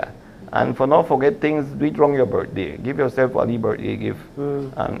a year. And for not forget things, do it wrong your birthday. Give yourself a birthday gift.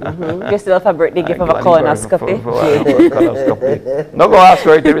 Give yourself a birthday gift of a colonoscopy. Colonoscopy. Not go ask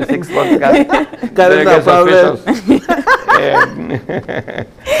for it every 6 months, guys.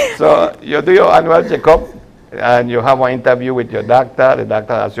 So you do your annual checkup and you have an interview with your doctor. The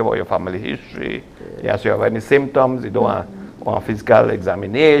doctor asks you about your family history. He asks you have any symptoms. You do a physical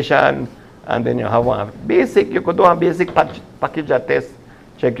examination. And then you have one basic, you could do a basic package of tests.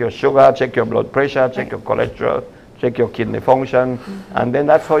 Check your sugar, check your blood pressure, check your cholesterol, check your kidney function, and then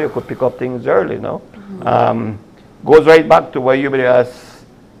that's how you could pick up things early, no? Goes right back to what you asked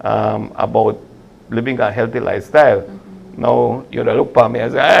about living a healthy lifestyle. Now, you look for me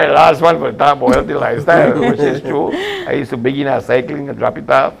and say, hey, last one for talk about healthy lifestyle, which is true. I used to begin at cycling and drop it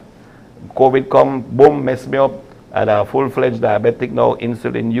off. COVID come, boom, messed me up. I had a full-fledged diabetic now,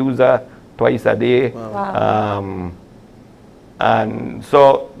 insulin user, twice a day. Wow. And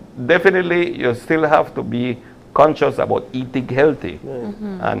so definitely you still have to be conscious about eating healthy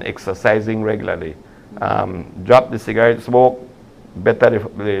and exercising regularly. Drop the cigarette smoke, better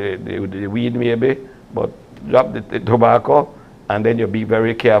the weed maybe, but drop the tobacco, and then you be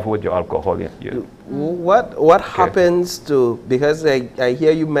very careful with your alcohol. What happens to, because I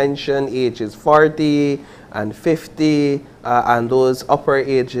hear you mention ages 40 and 50 and those upper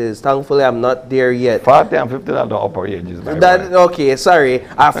ages. Thankfully, I'm not there yet. 40 and 50 are the upper ages. Okay, sorry.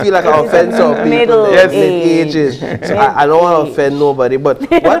 I feel like I offend some people. Middle ages. So I don't want to offend nobody. But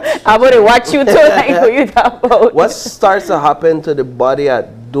what? I'm going to watch you too, like who you talk about. What starts to happen to the body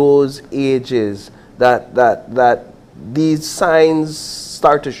at those ages that these signs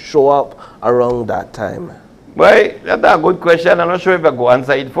start to show up around that time? Well, that's a good question. I'm not sure if I go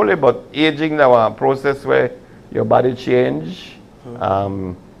answer it fully, but aging is a process where your body change.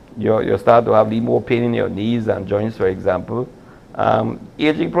 You start to have the more pain in your knees and joints, for example.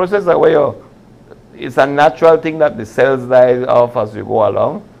 Aging process is where it's a natural thing that the cells die off as you go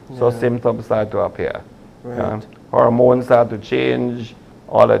along. So symptoms start to appear. Right. Hormones start to change,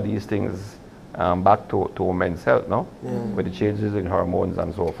 all of these things. Back to women's health, no? With the changes in hormones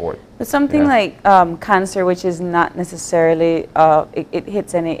and so forth. But something like cancer, which is not necessarily, it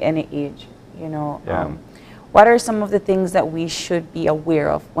hits any age, you know. What are some of the things that we should be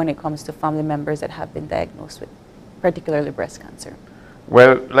aware of when it comes to family members that have been diagnosed with particularly breast cancer?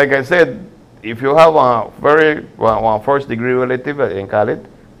 Well, like I said, if you have a very first degree relative, I can call it,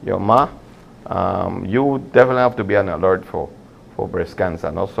 your ma, you definitely have to be on alert for breast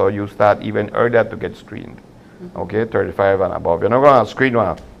cancer. No? So you start even earlier to get screened. Okay, 35 and above. You're not going to screen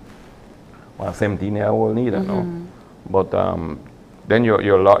one 17-year-old neither, no? But then you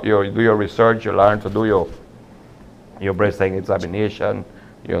do your research, you learn to do your breast examination,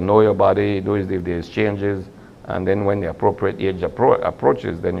 you know your body, do if there's changes, and then when the appropriate age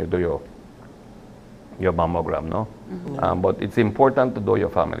approaches, then you do your mammogram, no? But it's important to do your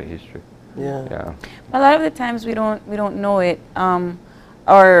family history. A lot of the times we don't know it,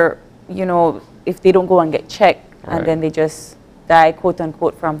 or you know, if they don't go and get checked and then they just die, quote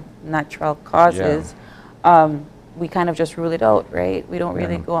unquote, from natural causes, we kind of just rule it out, right? We don't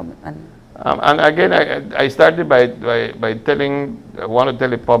really go and again, I started by telling, I want to tell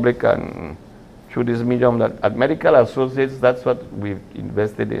the public and through this medium that at Medical Associates, that's what we've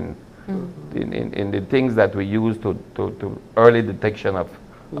invested in the things that we use to early detection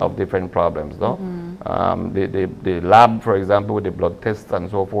of different problems, no? The lab, for example, with the blood tests and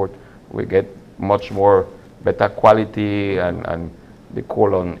so forth, we get much more better quality and the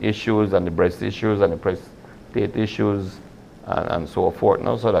colon issues and the breast issues and the prostate issues and so forth,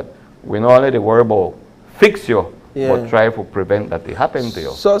 no? So that we not only worry about fix you, but try to prevent that it happen to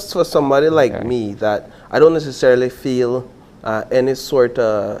you. So for somebody like me that I don't necessarily feel any sort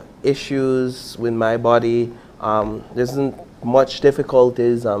of issues with my body, there isn't much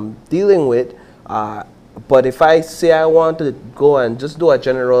difficulties I'm dealing with, but if I say I want to go and just do a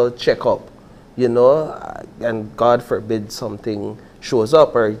general checkup, you know, and God forbid something shows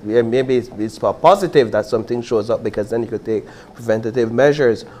up, or maybe it's positive that something shows up, because then you could take preventative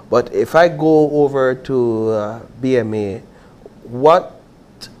measures. But if I go over to BMA, what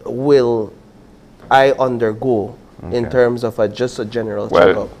will I undergo in terms of just a general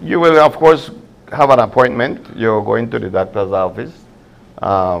checkup? You will, of course, have an appointment. You're going to the doctor's office.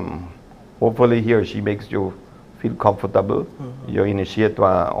 Hopefully he or she makes you feel comfortable. You initiate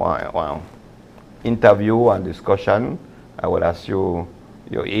one interview and discussion. I will ask you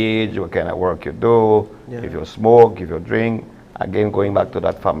your age, what kind of work you do, if you smoke, if you drink. Again, going back to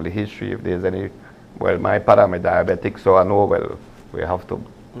that family history, if there's any, well, my father, I'm a diabetic, so I know, well, we have to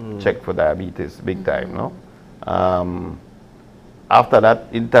check for diabetes big time, no? After that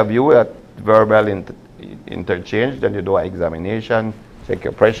interview, that verbal interchange, then you do an examination, check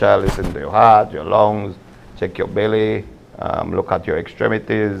your pressure, listen to your heart, your lungs, check your belly, look at your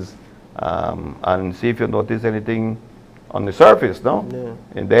extremities, and see if you notice anything on the surface, no?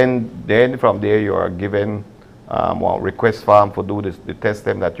 And then from there you are given a request form for do the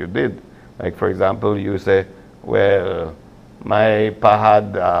testing that you did. Like for example, you say, well, my pa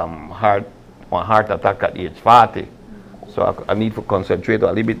had one heart attack at age 40, so I need to concentrate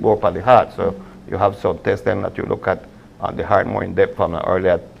a little bit more on the heart. So you have some testing that you look at on the heart more in depth from an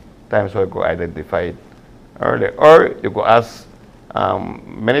earlier time, so you go identify it earlier. Or you go ask,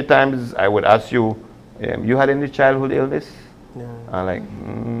 many times I would ask you, you had any childhood illness? I'm like,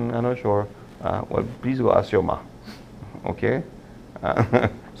 I'm not sure. Well, please go ask your ma. Okay?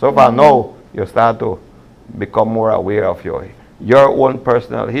 So far now, you start to become more aware of your own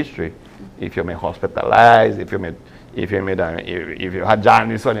personal history. If you've been hospitalized, if you had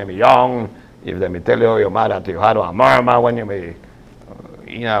jaundice when you were young, if they may tell you your mother that you had a murmur when you were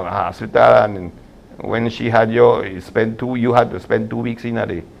in a hospital, and when she had you had to spend 2 weeks in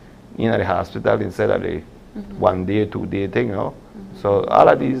the hospital instead of the 1 day, 2 day thing, you know. So all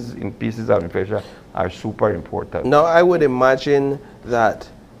of these pieces of information are super important. Now I would imagine that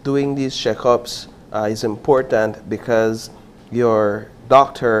doing these checkups is important because your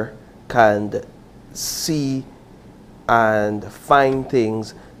doctor can see and find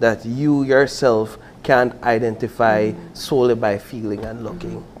things that you yourself can't identify solely by feeling and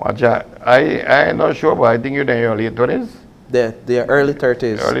looking. I'm not sure, but I think you're in your late 20s? The early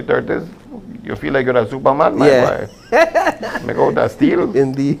 30s. Early 30s? You feel like you're a Superman, my boy. Make out that steel.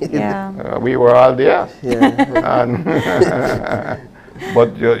 Indeed. Yeah. We were all there. Yeah.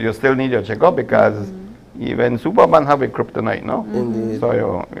 But you still need your checkup because even Superman have a kryptonite, no? Indeed. So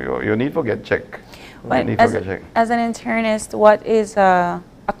you need to get checked. As an internist, what is a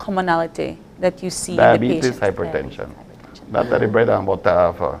commonality that you see Diabetes, in the patients? hypertension. That's the bread and butter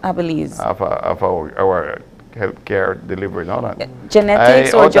of Belize. Of our healthcare delivery, no? Yeah.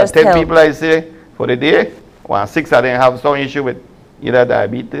 Genetics or just 10 health? people I say for the day, 6 of them have some issue with either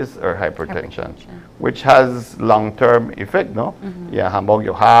diabetes or hypertension. Which has long-term effect, no? Yeah, hamburg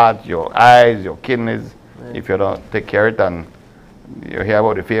your heart, your eyes, your kidneys, if you don't take care of it. And you hear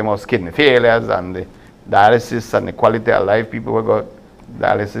about the famous kidney failures and the dialysis and the quality of life people who got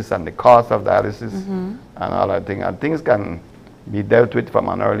dialysis and the cost of dialysis and all that thing. And things can be dealt with from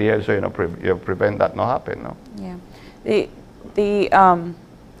an early age, so you prevent that not happen, no? Yeah.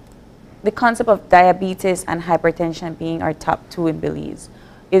 The concept of diabetes and hypertension being our top 2 in Belize,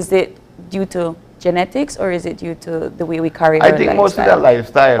 is it due to genetics or is it due to the way we carry our lifestyle? I think most of the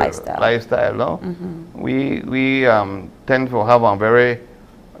lifestyle, no? We tend to have a very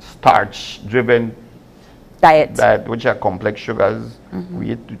starch-driven diet, which are complex sugars.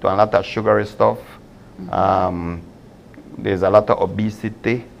 We eat a lot of sugary stuff. There's a lot of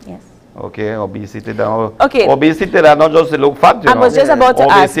obesity. Yes. Okay, obesity. Obesity that not just look fat, you know. was just about to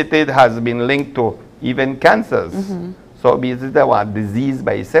ask. Obesity has been linked to even cancers. So obesity is a disease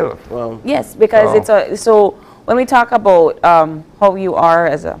by itself. Well, yes, because so when we talk about how you are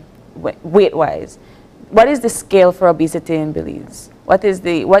as a weight-wise, what is the scale for obesity in Belize? What is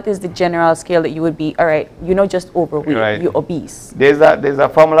the general scale that you would be, all right, you're not just overweight, you're obese? There's a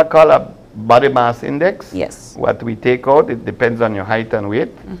formula called a body mass index. Yes. What we take out, it depends on your height and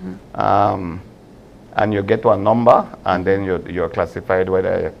weight. And you get to a number, and then you're classified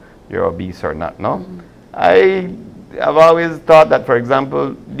whether you're obese or not, no? I've always thought that, for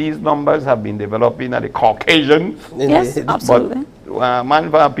example, these numbers have been developing at the Caucasians. Yes, absolutely. But man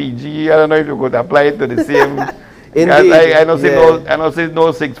for PG, I don't know if you could apply it to the same. Indeed. I don't see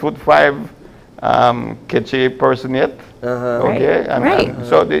no 6'5" Keche person yet. Okay, and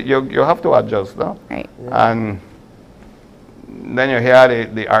so you have to adjust, no? Right. And then you hear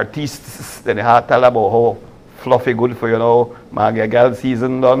the artists that they tell about how fluffy good for, you know, my girl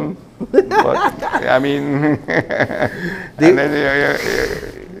season done. But, I mean, and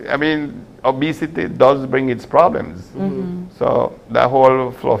then, I mean, obesity does bring its problems. So that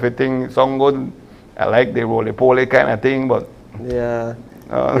whole fluffy thing sounds good. I like the roly-poly kind of thing, but Yeah.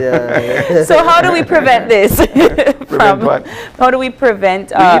 So how do we prevent this? Prevent what? How do we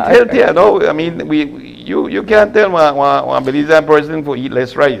prevent? We eat healthier, no? I mean, you can't tell one Belizean person to eat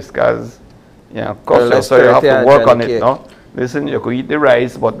less rice, because, you know, so you have to work on it, no? Listen, you could eat the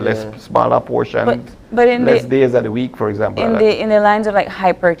rice, but less smaller portions, but in less days of the week, for example. In the lines of like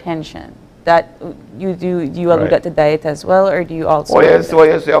hypertension, that you allude that to diet as well, or do you also? Oh yes,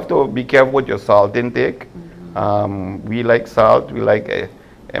 you have to be careful with your salt intake. We like salt, we like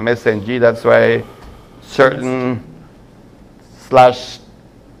MSG. That's why certain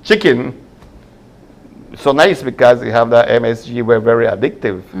chicken so nice, because you have the MSG, were very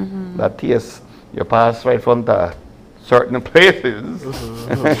addictive. That taste, you pass right from the certain places.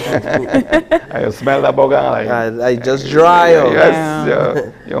 I smell the burger. I just dry up.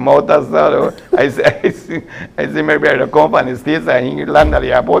 Yes, your mouth has that. I see maybe at the company states and he land at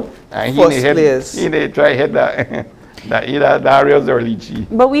the airport and he try hit either Darius or Lychee.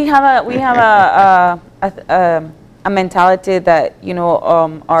 But we have a mentality that, you know,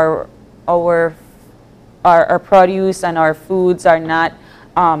 our produce and our foods are not,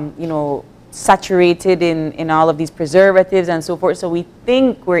 you know, saturated in all of these preservatives and so forth. So we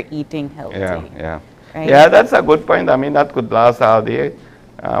think we're eating healthy. Yeah. Right? Yeah, that's a good point. I mean, that could last all day,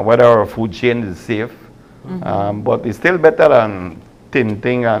 whether our food chain is safe. But it's still better than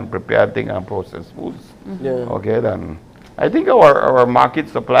tinting and prepared thing and processed foods. Okay, then I think our market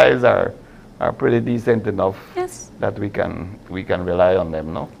supplies are pretty decent enough that we can rely on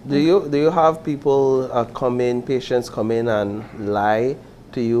them, no? Do you have people patients come in and lie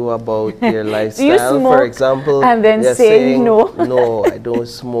to you about their lifestyle? Do you smoke, for example, and then saying no? No, I don't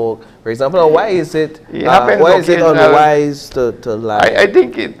smoke. For example, why is it occasionally unwise to lie? I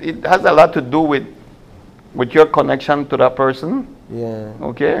think it has a lot to do with your connection to that person. Yeah.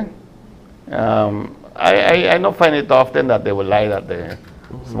 Okay. I don't find it often that they will lie that they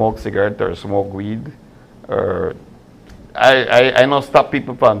smoke cigarette or smoke weed, or I don't stop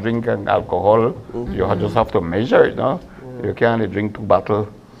people from drinking alcohol. You just have to measure it, no? You can't drink 2 bottles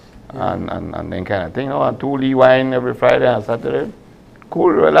and then kind of thing. No? And 2 lee wine every Friday and Saturday.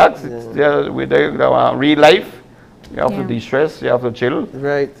 Cool, relax. It's just with real life. You have to de-stress. You have to chill.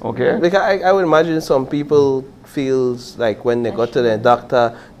 Right. Okay. Because I would imagine some people feels like when they go to the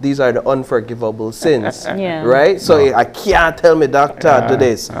doctor, these are the unforgivable sins. Right? So I can't tell my doctor do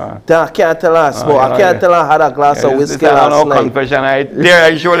this. I can't tell her smoke. I can't tell her I had a glass of whiskey last night. Confession.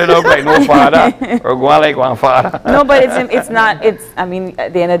 I surely look like no father or go like one father. No, but it's not. I mean,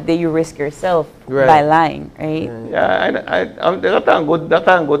 at the end of the day, you risk yourself by lying, right? Yeah, that's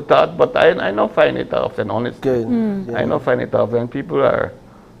a good thought, but I don't find it often, honestly. Good. I don't find it often. People are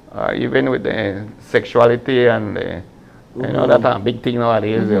even with the sexuality and you know, that's a big thing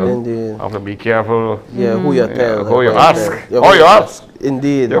nowadays. You have to be careful. Yeah, who you tell. Who you ask. Who you ask.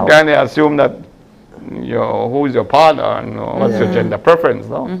 Indeed. You can't assume that who is your partner and what's your gender preference,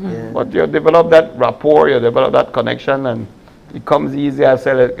 no? But you develop that rapport, you develop that connection, and it comes easier to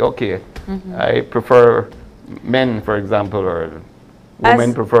say, okay, I prefer men, for example, or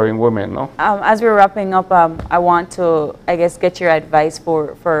women preferring women, no? As we're wrapping up, I want to, I guess, get your advice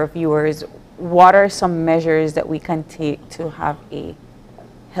for our viewers. What are some measures that we can take to have a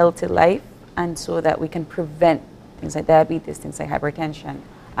healthy life, and so that we can prevent things like diabetes, things like hypertension,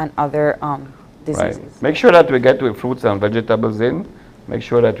 and other diseases? Right. Make sure that we get the fruits and vegetables in. Make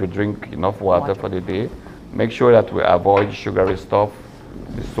sure that we drink enough water for the day. Make sure that we avoid sugary stuff,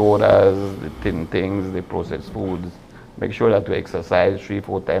 the sodas, the thin things, the processed foods. Make sure that we exercise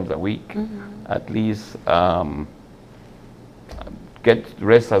 3-4 times a week. At least get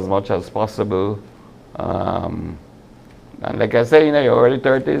rest as much as possible. And like I say, in your early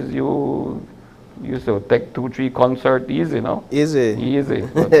 30s, you used to take 2-3 concerts easy, no? Easy.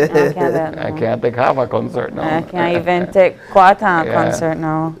 I can't take half a concert now. I can't even take quarter a concert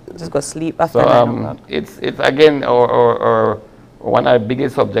now. Just go sleep after that. It's again, or one of the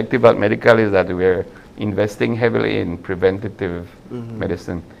biggest objectives at medical is that we're investing heavily in preventative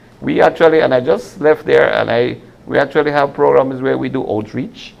medicine. We actually, and I just left there, and we actually have programs where we do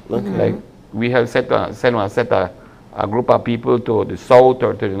outreach. Like we have sent a group of people to the south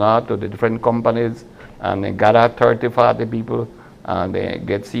or to the north, to the different companies, and they gather 30-40 people, and they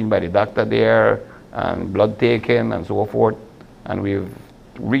get seen by the doctor there, and blood taken and so forth. And we've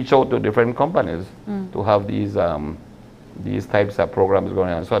reached out to different companies to have these types of programs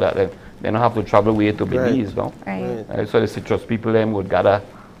going on, so that they don't have to travel way to Belize, no? Right. So the citrus people then would gather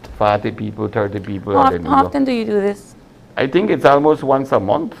 40 people, 30 people. How often do you do this? I think it's almost once a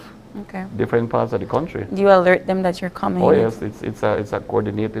month. Okay. Different parts of the country. Do you alert them that you're coming? Oh yes, it's a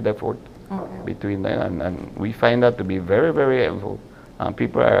coordinated effort between them, and we find that to be very, very helpful. And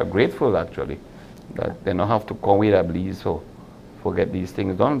people are grateful actually that they don't have to come with a Belize so get these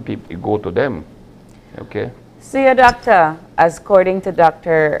things done. People go to them. Okay. So your doctor, according to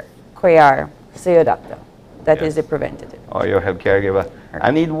Dr. Cuellar, so your doctor, that is the preventative. Or your health caregiver. I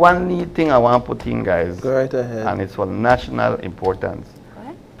need one neat thing I want to put in, guys. Go right ahead. And it's for national importance. Go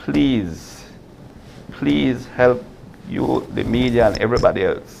ahead. Please help you, the media and everybody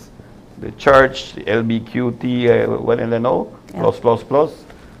else. The church, the LBQT, what do they know? Yeah. Plus.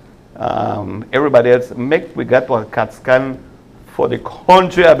 Everybody else, we got one CAT scan for the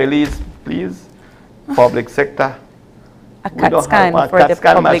country, I believe, please. Public sector. A CAT scan for the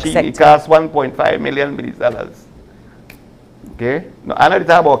public sector. It costs $1.5 million. Okay? No, I know it's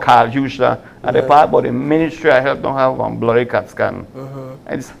about Carl Hughes, and the part about the Ministry of Health don't have one bloody CAT scan.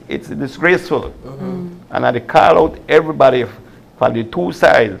 It's disgraceful. And I call out everybody from the two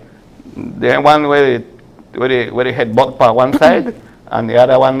sides. The one where they had buck on one side, and the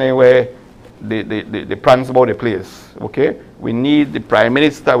other one where the plans about the place. Okay? We need the Prime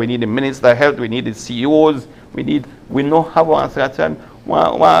Minister, we need the Minister of Health, we need the CEOs, we don't have one certain.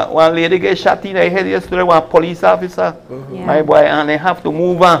 One lady get shot in the head yesterday, one police officer. My boy, and they have to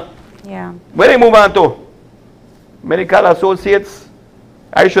move on. Yeah. Where they move on to? Medical associates.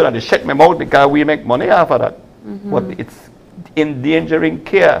 I should have shut my mouth because we make money off of that. But it's endangering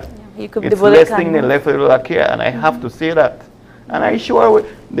care. Yeah. It's lessening the level of care, and I have to say that. And I sure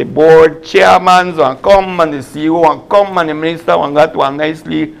the board chairmans want come and the CEO want come and the minister want got one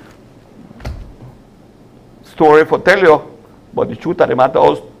nicely story for tell you. But the truth of the matter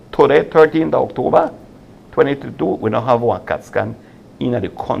is today, 13th October 2022, we don't have one CAT scan in the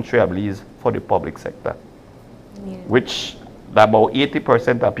country, I believe, for the public sector. Which about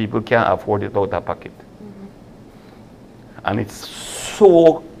 80% of people can't afford it out of pocket. And it's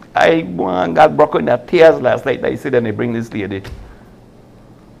so, I got broken in tears last night. I said, and they bring this lady.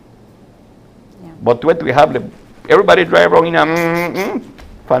 But what we have, everybody drive around in a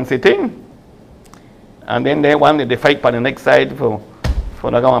fancy thing. And then they wanted the fight on the next side for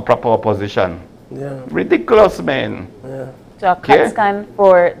the proper position. Yeah. Ridiculous, man. Yeah. So a CAT scan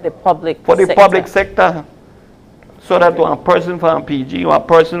for the public sector. For the public sector. So that one person from PG, one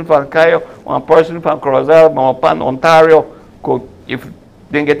person from Cayo, one person from Corozal, one from Ontario, could, if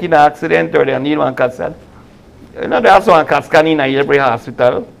they get in an accident or they need one CAT scan. You know, there's one CAT scan in every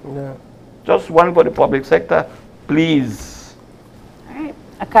hospital. Yeah. Just one for the public sector, please.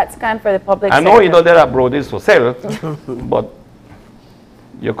 A CAT scan for the public sector. I know you know there are broadies for sale, but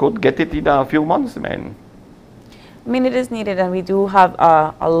you could get it in a few months, man. I mean, it is needed, and we do have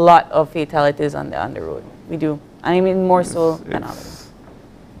a lot of fatalities on the road. We do. I mean, more so than others.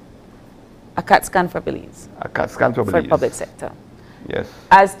 A CAT scan for Belize. A CAT scan for Belize. For the public sector. Yes.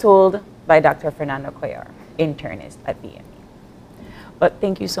 As told by Dr. Fernando Cuellar, internist at BME. But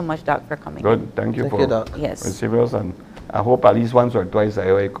thank you so much, Doc, for coming. Good. Thank you for receiving us, and I hope at least once or twice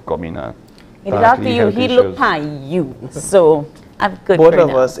I could come in and talk to you. He looked at you, so I'm good. Both for of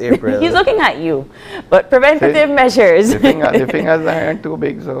now. us, April. He's looking at you, but preventative measures. The fingers aren't too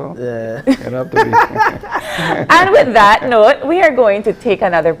big, so you have to be. And with that note, we are going to take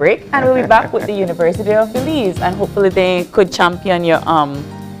another break, and we'll be back with the University of Belize, and hopefully they could champion your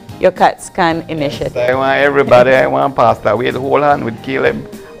CAT scan initiative. I want everybody. I want Pastor Wade hold hand with Caleb.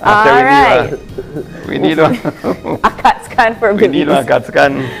 All right. We need a CAT scan for Belize. We need a CAT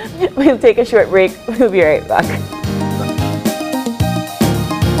scan. We'll take a short break. We'll be right back.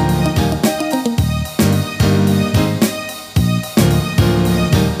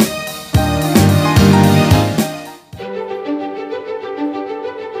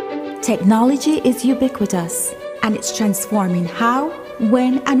 Technology is ubiquitous, and it's transforming how,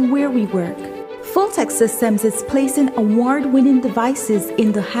 when, and where we work. Fulltech Systems is placing award-winning devices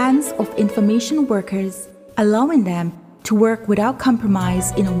in the hands of information workers, allowing them to work without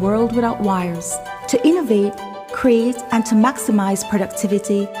compromise in a world without wires, to innovate, create, and to maximize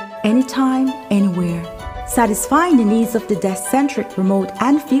productivity anytime, anywhere, satisfying the needs of the desk-centric remote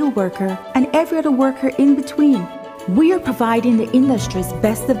and field worker and every other worker in between. We are providing the industry's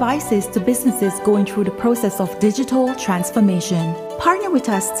best devices to businesses going through the process of digital transformation. Partner with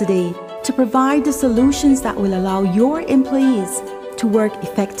us today to provide the solutions that will allow your employees to work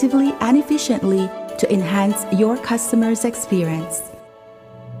effectively and efficiently to enhance your customers' experience.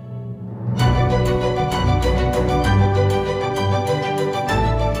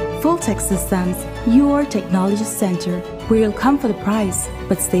 Fulltech Systems, your technology center, where you'll come for the price,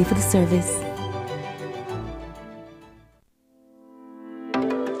 but stay for the service.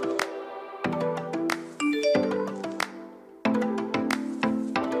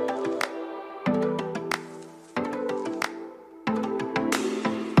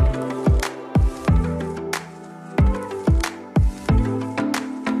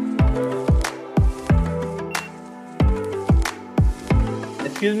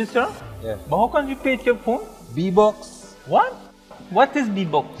 Excuse me, sir? Yeah. But how can you pay with your phone? B-Box. What? What is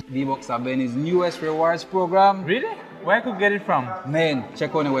B-Box? B-Box have been his newest rewards program. Really? Where I could get it from? Man,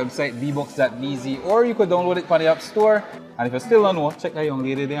 check on the website bbox.bz or you could download it from the App Store. And if you still don't know, check that young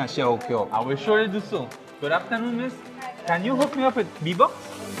lady there and she will hook you up. I will surely do so. Good afternoon, miss. Can you hook me up with B-Box?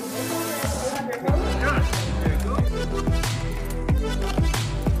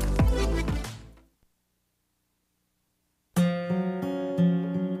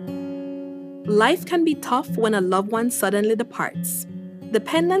 Life can be tough when a loved one suddenly departs.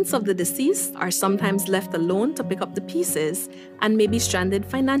 Dependents of the deceased are sometimes left alone to pick up the pieces and may be stranded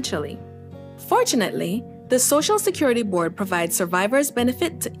financially. Fortunately, the Social Security Board provides survivor's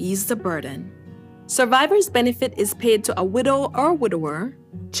benefit to ease the burden. Survivor's benefit is paid to a widow or widower,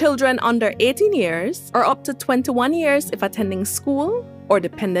 children under 18 years, or up to 21 years if attending school, or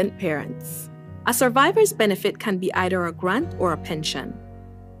dependent parents. A survivor's benefit can be either a grant or a pension.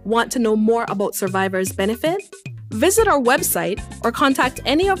 Want to know more about Survivor's Benefit? Visit our website or contact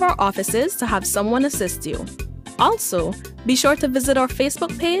any of our offices to have someone assist you. Also, be sure to visit our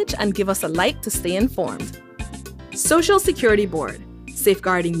Facebook page and give us a like to stay informed. Social Security Board,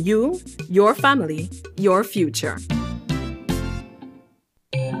 safeguarding you, your family, your future.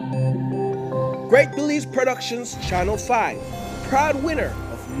 Great Belize Productions Channel 5, proud winner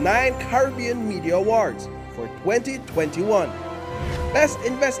of 9 Caribbean Media Awards for 2021. Best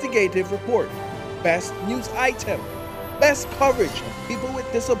Investigative Report, Best News Item, Best Coverage of People with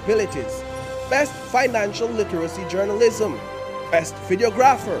Disabilities, Best Financial Literacy Journalism, Best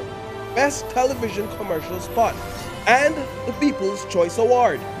Videographer, Best Television Commercial Spot, and the People's Choice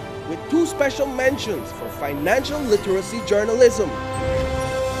Award, with 2 special mentions for Financial Literacy Journalism.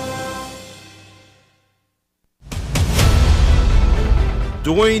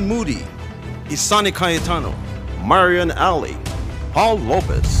 Dwayne Moody, Isani Cayetano, Marian Ali, Paul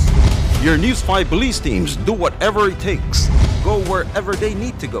Lopez. Your News 5 Belize teams do whatever it takes, go wherever they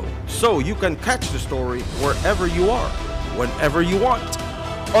need to go, so you can catch the story wherever you are, whenever you want,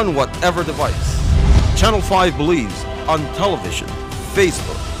 on whatever device. Channel 5 Belize on television,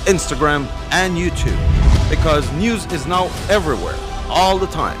 Facebook, Instagram, and YouTube, because news is now everywhere, all the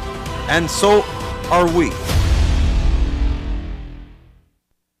time, and so are we.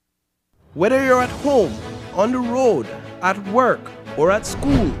 Whether you're at home, on the road, at work, or at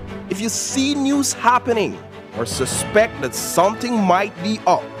school, if you see news happening or suspect that something might be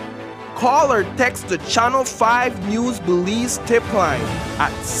up, call or text the Channel 5 News Belize tip line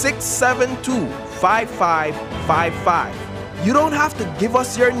at 672-5555. You don't have to give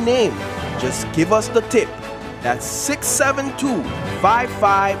us your name, just give us the tip. That's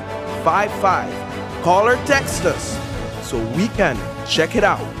 672-5555. Call or text us so we can check it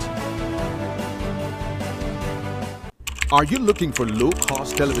out. Are you looking for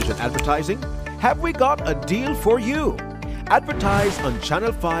low-cost television advertising? Have we got a deal for you? Advertise on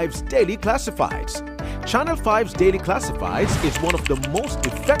Channel 5's Daily Classifieds. Channel 5's Daily Classifieds is one of the most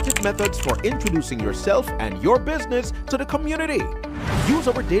effective methods for introducing yourself and your business to the community. Use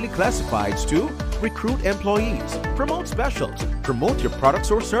our Daily Classifieds to recruit employees, promote specials, promote your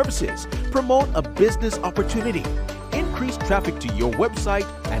products or services, promote a business opportunity, increase traffic to your website,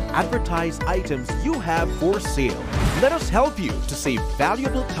 and advertise items you have for sale. Let us help you to save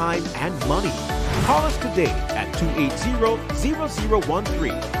valuable time and money. Call us today at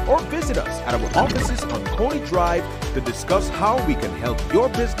 280-0013 or visit us at our offices on Coney Drive to discuss how we can help your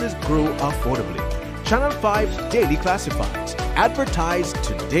business grow affordably. Channel 5's Daily Classifieds. Advertise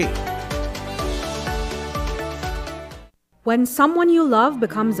today. When someone you love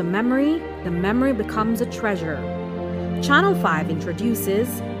becomes a memory, the memory becomes a treasure. Channel 5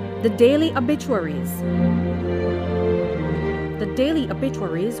 introduces the Daily Obituaries. The Daily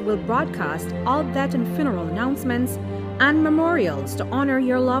Obituaries will broadcast all death and funeral announcements and memorials to honor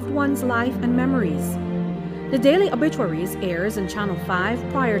your loved one's life and memories. The Daily Obituaries airs on Channel 5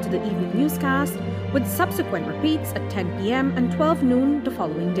 prior to the evening newscast, with subsequent repeats at 10 p.m. and 12 noon the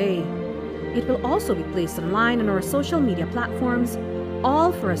following day. It will also be placed online on our social media platforms,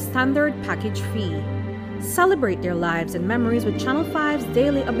 all for a standard package fee. Celebrate their lives and memories with Channel 5's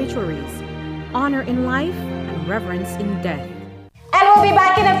Daily Obituaries. Honor in life and reverence in death. And we'll be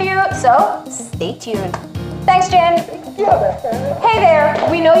back in a few, so stay tuned. Thanks, Jen. Hey there,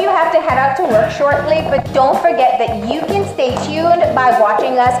 we know you have to head out to work shortly, but don't forget that you can stay tuned by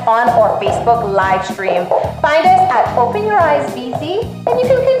watching us on our Facebook live stream. Find us at Open Your Eyes BC, and you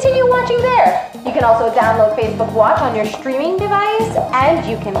can continue watching there. You can also download Facebook Watch on your streaming device, and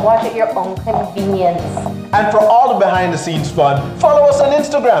you can watch at your own convenience. And for all the behind the scenes fun, follow us on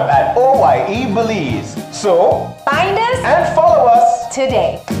Instagram at OYE Belize. So, find us and follow us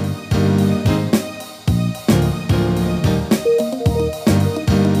today.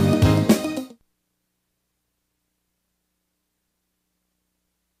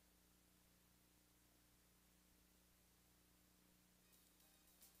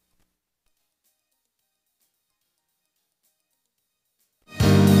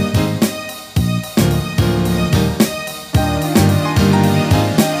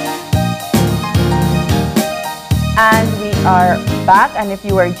 And we are back, and if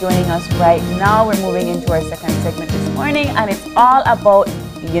you are joining us right now, we're moving into our second segment this morning, and it's all about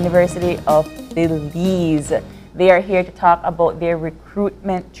the University of Belize. They are here to talk about their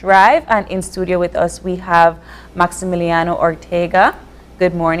recruitment drive, and in studio with us we have Maximiliano Ortega.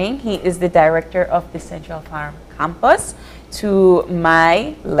 Good morning. He is the director of the Central Farm Campus. To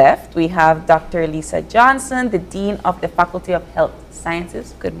my left, we have Dr. Lisa Johnson, the Dean of the Faculty of Health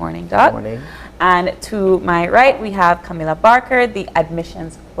Sciences. Good morning, Doc. Good morning. And to my right, we have Camilla Barker, the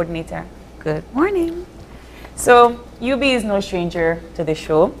Admissions Coordinator. Good morning. So UB is no stranger to the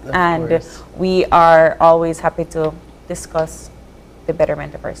show, and we are always happy to discuss the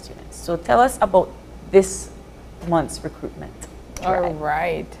betterment of our students. So tell us about this month's recruitment. All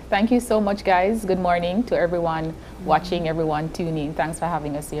right. Thank you so much, guys. Good morning to everyone watching, everyone tuning. Thanks for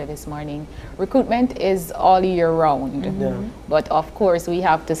having us here this morning. Recruitment is all year round. But of course, we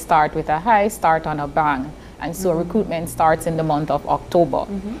have to start with a high, start on a bang. And so recruitment starts in the month of October.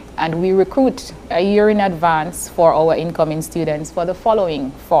 And we recruit a year in advance for our incoming students for the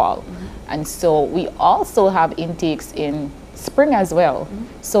following fall. And so we also have intakes in spring as well.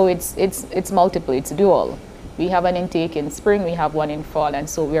 So it's multiple, it's dual. We have an intake in spring, we have one in fall, and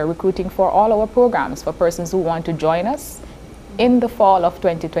so we are recruiting for all our programs for persons who want to join us in the fall of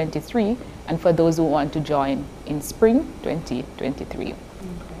 2023 and for those who want to join in spring 2023.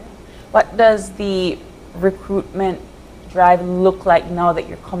 What does the recruitment drive look like now that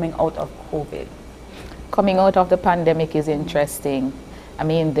you're coming out of COVID? Coming out of the pandemic is interesting. I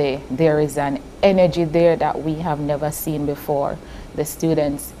mean, there is an energy there that we have never seen before. The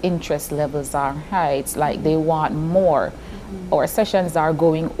students' interest levels are high. It's like they want more. Our sessions are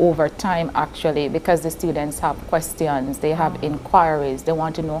going over time, actually, because the students have questions, they have inquiries, they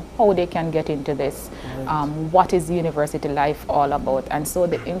want to know how they can get into this, what is university life all about. And so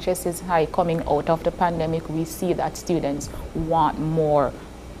the interest is high. Coming out of the pandemic, we see that students want more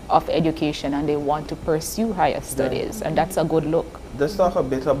of education and they want to pursue higher studies, and that's a good look. Let's talk a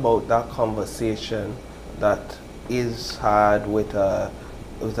bit about that conversation that is had with a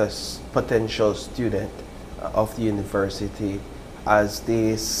potential student of the university as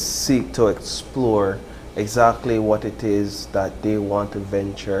they seek to explore exactly what it is that they want to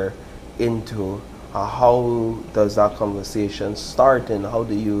venture into. How does that conversation start, and how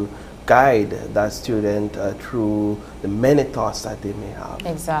do you guide that student through the many thoughts that they may have?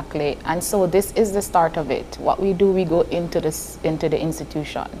 Exactly, and so this is the start of it. What we do, we go into the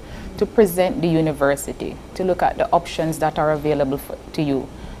institution to present the university, to look at the options that are available to you.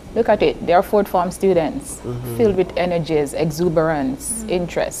 Look at it, they are fourth form students, filled with energies, exuberance,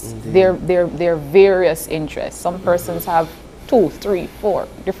 interests. They're various interests. Some persons have 2, 3, 4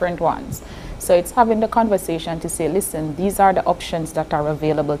 different ones. So it's having the conversation to say, listen, these are the options that are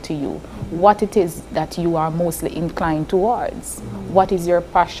available to you. What it is that you are mostly inclined towards. What is your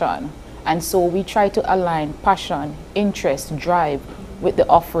passion? And so we try to align passion, interest, drive with the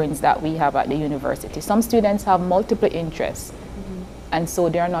offerings that we have at the university. Some students have multiple interests, and so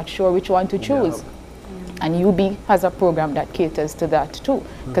they're not sure which one to choose. And UB has a program that caters to that too.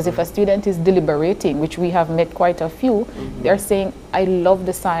 Because if a student is deliberating, which we have met quite a few, they're saying, I love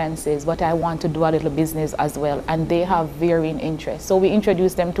the sciences, but I want to do a little business as well. And they have varying interests. So we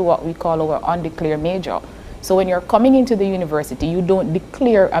introduce them to what we call our undeclared major. So when you're coming into the university, you don't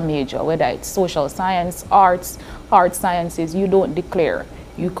declare a major, whether it's social science, arts, hard sciences, you don't declare.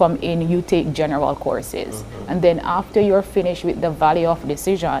 You come in, you take general courses. And then after you're finished with the valley of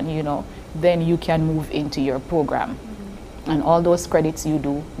decision, you know, then you can move into your program. And all those credits you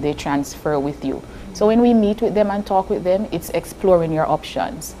do, they transfer with you. So when we meet with them and talk with them, it's exploring your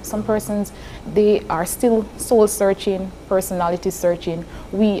options. Some persons, they are still soul searching, personality searching.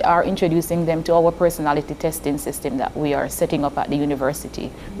 We are introducing them to our personality testing system that we are setting up at the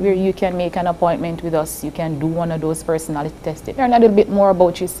university, where you can make an appointment with us. You can do one of those personality testing. Learn a little bit more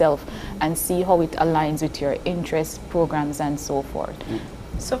about yourself and see how it aligns with your interests, programs, and so forth.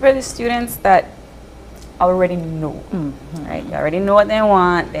 So for the students that already know, right? They already know what they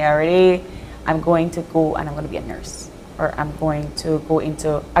want. They already, I'm going to go and I'm going to be a nurse, or I'm going to go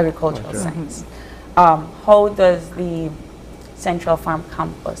into agricultural science. How does the Central Farm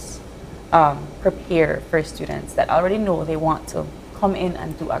campus prepare for students that already know they want to come in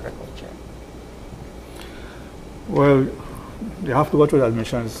and do agriculture? Well, you have to go through the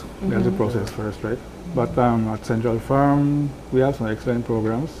admissions. There's a process first, right? But at Central Farm, we have some excellent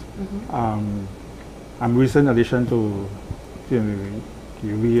programs. I'm recent addition to the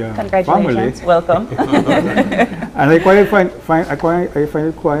QV Congratulations, family. welcome. And I find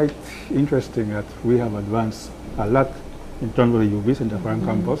it quite interesting that we have advanced a lot in terms of the UV Central Farm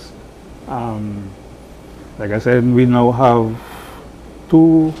campus. Like I said, we now have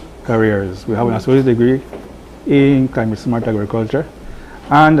 2 careers. We have an associate degree in climate smart agriculture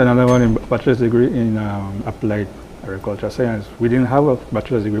and another one in bachelor's degree in applied agriculture science. We didn't have a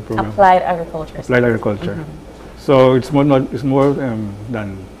bachelor's degree program. Applied agriculture. Applied agriculture. So it's more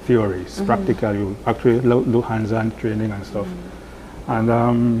than theory. It's practical. You actually do hands-on training and stuff.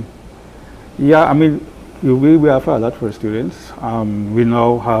 And yeah, I mean, we offer a lot for students. We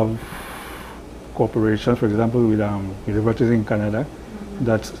now have cooperation, for example, with universities in Canada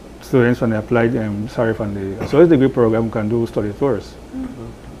that students from the applied, from the associate degree program can do study tours.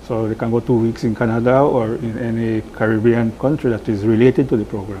 So they can go 2 weeks in Canada or in any Caribbean country that is related to the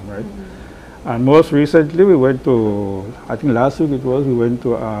program, right? And most recently we went to, I think last week it was, we went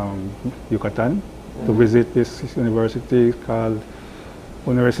to Yucatan to visit this university called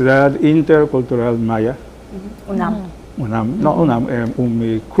Universidad Intercultural Maya. UNAM. Not UNAM,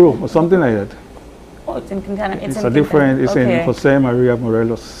 UMICRU or something like that. Oh, it's in Quintana. It's a different, it's in Jose Maria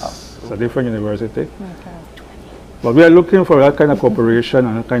Morelos. It's a different university. But we are looking for that kind of cooperation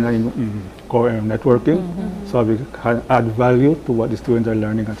and that kind of networking, so we can add value to what the students are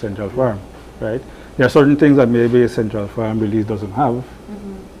learning at Central Farm, right? There are certain things that maybe Central Farm Belize doesn't have,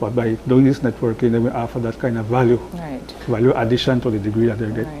 but by doing this networking, they will offer that kind of value, value addition to the degree that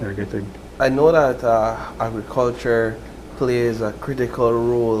they're getting. I know that agriculture plays a critical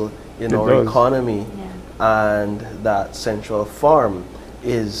role in our economy, and that Central Farm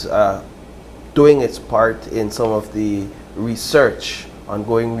is doing its part in some of the research,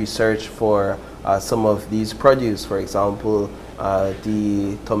 ongoing research for some of these produce. For example,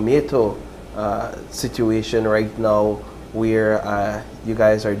 the tomato situation right now, where you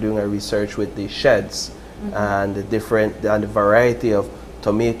guys are doing a research with the sheds and the the variety of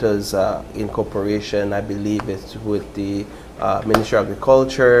tomatoes in cooperation. I believe it's with the Ministry of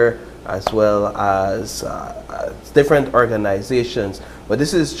Agriculture as well as different organizations. But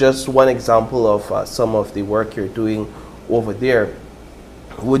this is just one example of some of the work you're doing over there.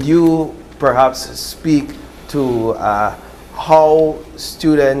 Would you perhaps speak to how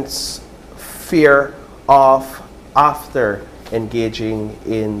students fare off after engaging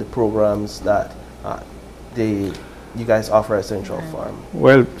in the programs that you guys offer at Central Farm?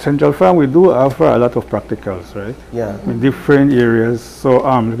 Well, Central Farm, we do offer a lot of practicals, right? Yeah. In different areas. So,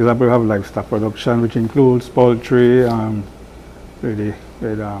 for example, we have livestock production, which includes poultry, with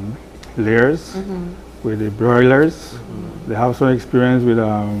layers, with the broilers. They have some experience with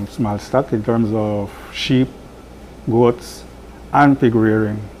small stock in terms of sheep, goats, and pig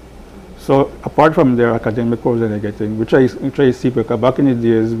rearing. So apart from their academic courses they're getting, which I see, because back in the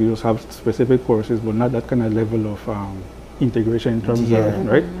days we just have specific courses, but not that kind of level of integration in terms of,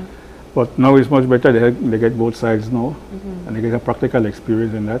 right? But now it's much better, they get both sides now, and they get a practical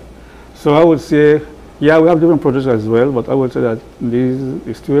experience in that. So I would say, yeah, we have different projects as well, but I would say that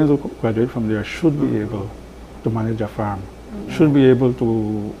the students who graduate from there should be able to manage a farm, should be able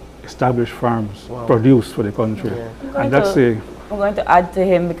to establish farms, produce for the country. And that's I'm going to add to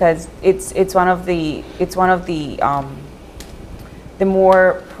him because it's one of the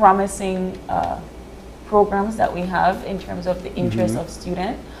more promising programs that we have in terms of the interest of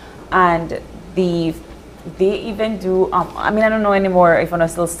student, and they even do. I mean, I don't know anymore if I'm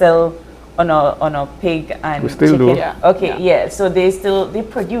still sell on a pig and still chicken. do. Yeah. Okay, yeah. So they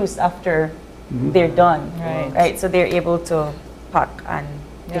produce after they're done, right? So they're able to pack and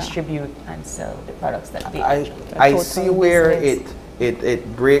distribute and sell the products that they I see where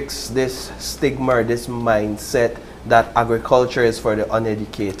it breaks this stigma, this mindset that agriculture is for the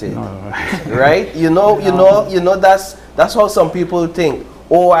uneducated, right? You know, that's how some people think.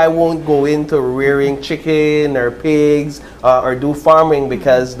 Oh, I won't go into rearing chicken or pigs or do farming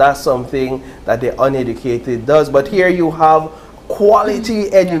because that's something that the uneducated does. But here you have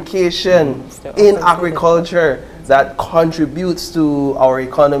quality education in agriculture that contributes to our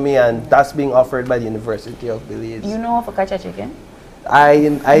economy, and that's being offered by the University of Belize. You know of a chicken?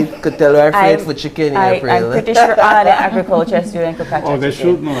 I could tell her I for chicken in April. I'm pretty sure all the agriculture students could catch Oh, they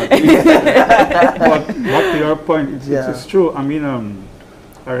chicken. should know. But to your point, it's true. I mean,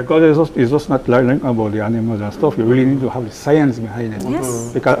 agriculture is just not learning about the animals and stuff. You really need to have the science behind it.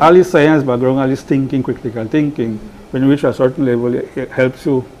 Yes. Because all this science background, all this thinking, critical thinking, when you reach a certain level, it helps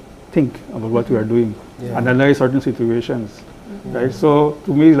you think about what you are doing and analyze certain situations. Right? So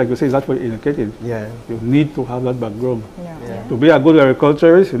to me, like you say, that's what educated. You need to have that background. To be a good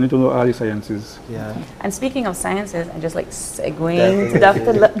agriculturist, you need to know all the sciences. And speaking of sciences, and just like segueing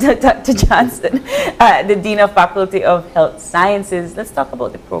to Dr. Johnson, the Dean of Faculty of Health Sciences, let's talk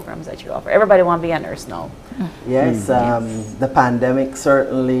about the programs that you offer. Everybody wants to be a nurse now. Yes, the pandemic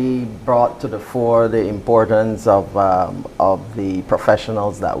certainly brought to the fore the importance of the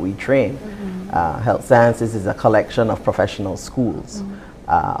professionals that we train. Health Sciences is a collection of professional schools.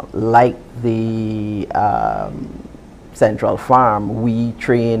 Like the Central Farm, we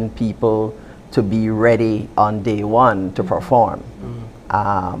train people to be ready on day one to perform.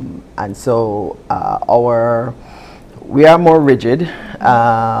 And so we are more rigid,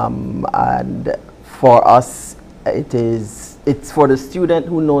 and for us it's for the student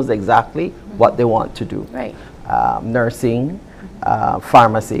who knows exactly what they want to do. Right. Nursing,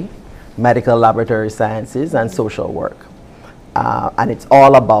 pharmacy, medical laboratory sciences, and social work. And it's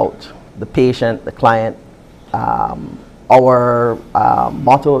all about the patient, the client. Our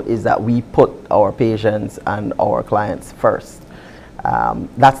motto is that we put our patients and our clients first.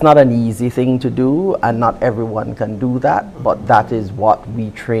 That's not an easy thing to do, and not everyone can do that, but that is what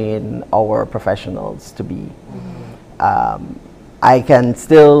we train our professionals to be. I can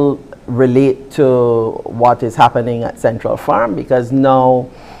still relate to what is happening at Central Farm, because now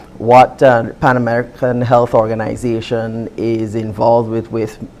what Pan American Health Organization is involved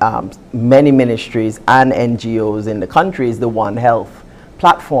with many ministries and NGOs in the country is the One Health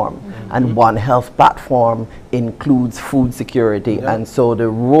platform. And One Health platform includes food security. And so the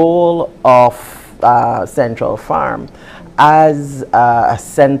role of Central Farm as a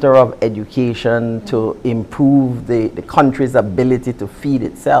center of education to improve the country's ability to feed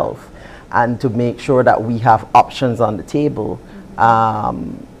itself and to make sure that we have options on the table.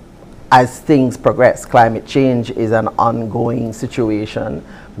 As things progress, climate change is an ongoing situation.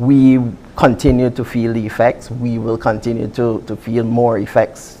 We continue to feel the effects. We will continue to feel more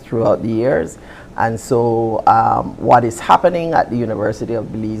effects throughout the years. And so what is happening at the University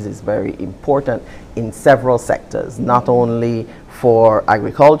of Belize is very important in several sectors, not only for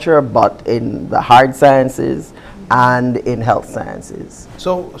agriculture, but in the hard sciences and in health sciences.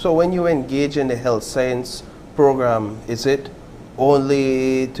 So when you engage in the health science program, is it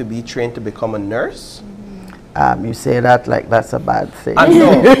only to be trained to become a nurse? You say that like that's a bad thing.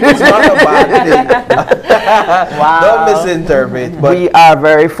 No, it's not a bad thing. Wow. Don't misinterpret. But we are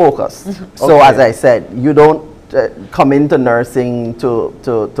very focused. So as I said, you don't come into nursing to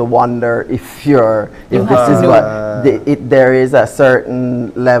wonder if this is what there is a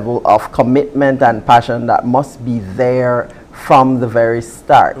certain level of commitment and passion that must be there from the very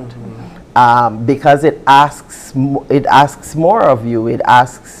start. Because it asks more of you. It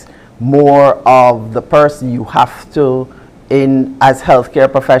asks more of the person. You have to, as healthcare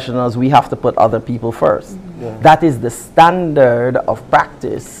professionals, we have to put other people first. That is the standard of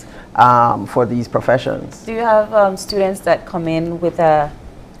practice for these professions. Do you have students that come in with an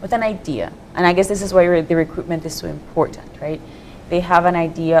idea? And I guess this is why the recruitment is so important, right? They have an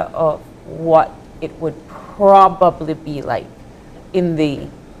idea of what it would probably be like in the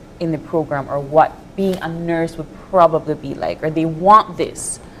program, or what being a nurse would probably be like, or they want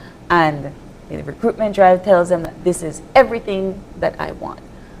this, and the recruitment drive tells them that this is everything that I want.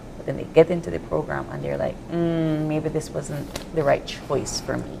 But then they get into the program and they're like, maybe this wasn't the right choice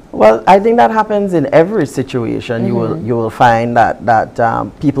for me. Well, I think that happens in every situation. You will find that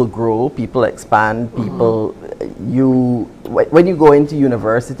people grow, people expand, people when you go into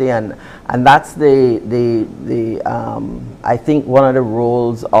university, and that's I think one of the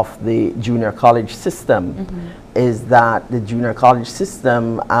roles of the junior college system is that the junior college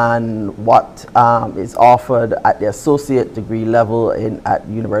system and what is offered at the associate degree level at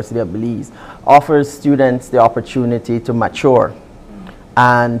University of Belize offers students the opportunity to mature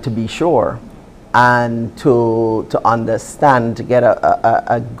and to be sure and to understand, to get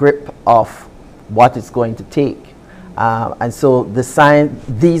a grip of what it's going to take. And so the science,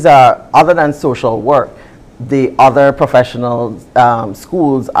 these are, other than social work, the other professional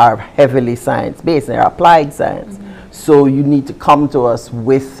schools are heavily science-based. They're applied science. So you need to come to us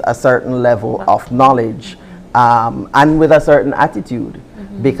with a certain level of knowledge and with a certain attitude.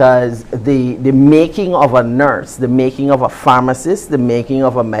 Because the making of a nurse, the making of a pharmacist, the making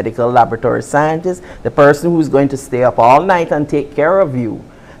of a medical laboratory scientist, the person who's going to stay up all night and take care of you,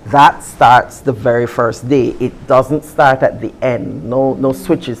 that starts the very first day. It doesn't start at the end. No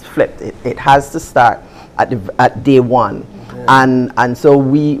switch is flipped. It has to start at day one. And so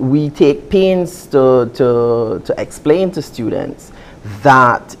we take pains to explain to students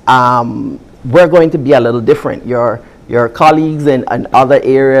that we're going to be a little different. Your colleagues in other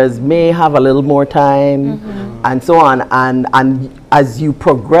areas may have a little more time, and so on. And as you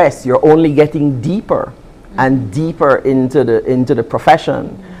progress, you're only getting deeper and deeper into the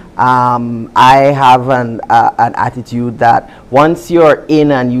profession. I have an attitude that once you're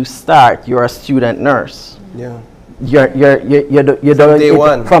in and you start, you're a student nurse. Yeah. You're from day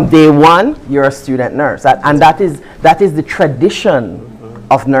one. From day one, you're a student nurse, and that is the tradition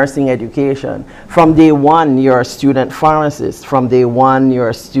of nursing education. From day one, you're a student pharmacist. From day one, you're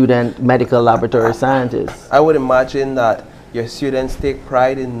a student medical laboratory scientist. I would imagine that your students take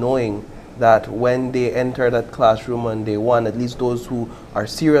pride in knowing that when they enter that classroom on day one, at least those who are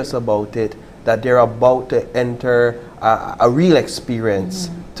serious about it, that they're about to enter a real experience,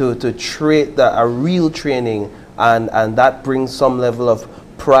 to trade a real training, and that brings some level of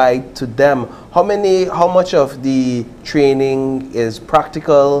pride to them. How much of the training is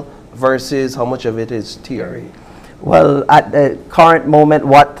practical versus how much of it is theory? Well, at the current moment,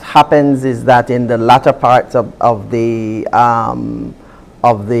 what happens is that in the latter parts of the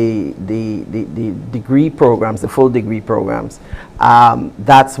degree programs, the full degree programs,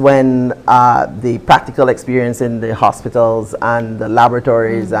 that's when the practical experience in the hospitals and the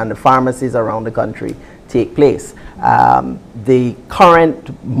laboratories and the pharmacies around the country take place. The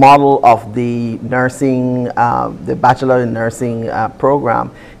current model of the nursing, the Bachelor in Nursing program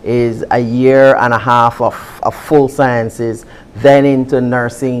is a year and a half of full sciences, then into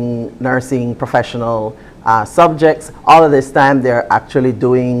nursing professional subjects. All of this time they're actually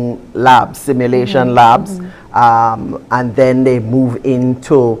doing labs, simulation labs, and then they move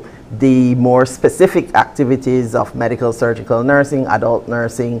into the more specific activities of medical surgical nursing, adult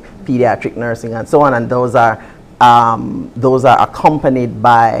nursing, pediatric nursing, and so on. And those are accompanied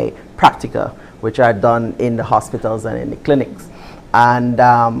by practica, which are done in the hospitals and in the clinics. And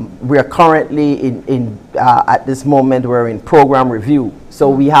we are currently at this moment, we're in program review. So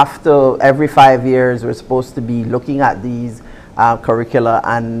we have to, every 5 years, we're supposed to be looking at these curricula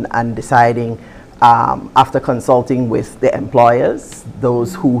and deciding, after consulting with the employers,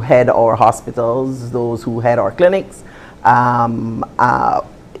 those who head our hospitals, those who head our clinics,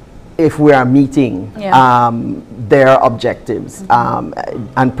 if we are meeting their objectives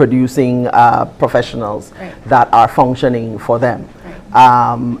and producing professionals that are functioning for them.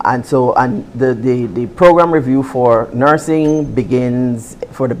 And the program review for nursing begins,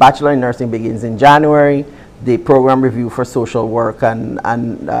 for the Bachelor in Nursing begins in January. The program review for social work and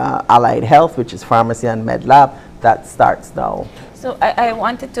allied health, which is pharmacy and med lab, that starts now. So I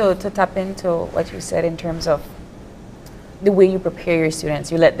wanted to tap into what you said in terms of the way you prepare your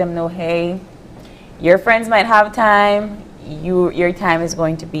students. You let them know, hey, your friends might have time, your time is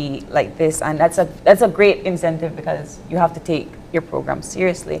going to be like this, and that's a great incentive because you have to take your program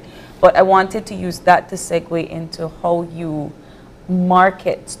seriously. But I wanted to use that to segue into how you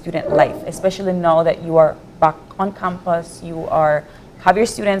market student life, especially now that you are back on campus, you have your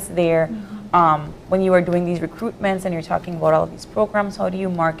students there. When you are doing these recruitments and you're talking about all of these programs, how do you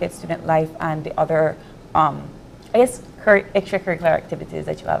market student life and the other, I guess, extracurricular activities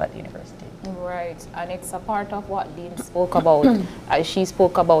that you have at the university? Right, and it's a part of what Dean spoke about. She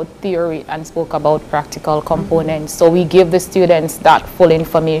spoke about theory and spoke about practical components. So we give the students that full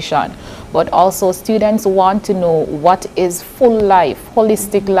information. But also students want to know what is full life,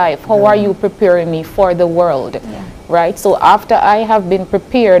 holistic life. How are you preparing me for the world? Right? So after I have been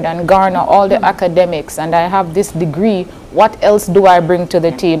prepared and garner all the academics and I have this degree, what else do I bring to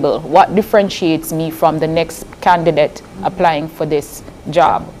the table? What differentiates me from the next candidate applying for this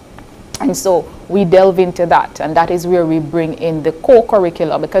job? And so we delve into that, and that is where we bring in the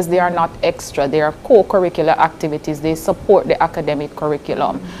co-curricular, because they are not extra, they are co-curricular activities. They support the academic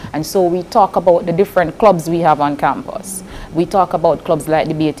curriculum. And so we talk about the different clubs we have on campus. We talk about clubs like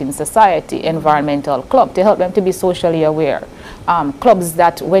Debating Society, Environmental Club, to help them to be socially aware. Clubs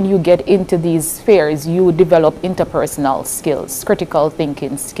that when you get into these spheres, you develop interpersonal skills, critical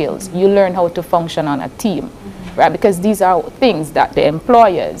thinking skills. You learn how to function on a team, right? Because these are things that the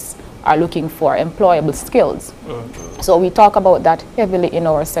employers are looking for, employable skills. So we talk about that heavily in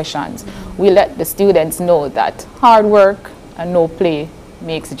our sessions. We let the students know that hard work and no play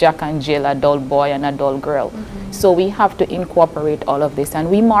makes Jack and Jill a dull boy and a dull girl. So we have to incorporate all of this,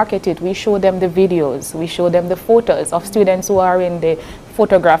 and we market it. We show them the videos, we show them the photos of students who are in the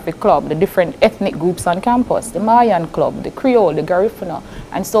photographic club, the different ethnic groups on campus, the Mayan club, the Creole, the Garifuna.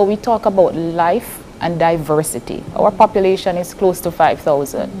 And so we talk about life and diversity. Our population is close to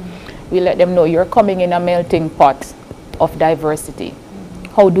 5,000. We let them know you're coming in a melting pot of diversity.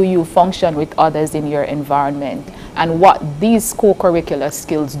 How do you function with others in your environment, and what these co-curricular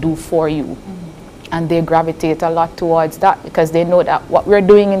skills do for you. And they gravitate a lot towards that because they know that what we're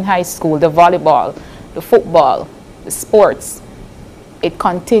doing in high school, the volleyball, the football, the sports, it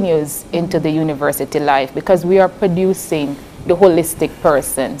continues into the university life because we are producing the holistic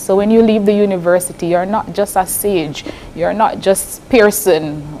person. So when you leave the university, you're not just a sage, you're not just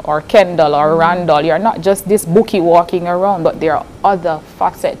Pearson or Kendall or Randall, you're not just this bookie walking around, but there are other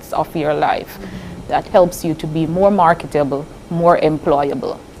facets of your life that helps you to be more marketable, more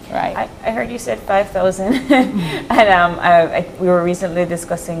employable, right? I heard you said 5,000, and we were recently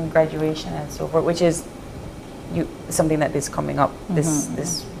discussing graduation and so forth, which is something that is coming up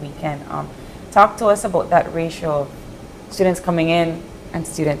this weekend. Talk to us about that ratio of students coming in and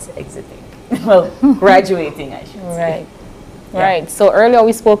students exiting. Well, graduating, I should say. Right. So earlier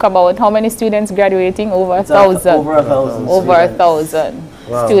we spoke about how many students graduating, over 1,000. Over 1,000. Over 1,000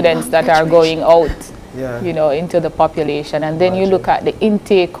 students that are going out, Yeah. you know, into the population. And then you look at the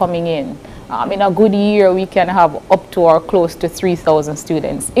intake coming in. In a good year, we can have up to or close to 3,000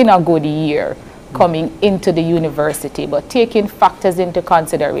 students in a good year coming into the university. But taking factors into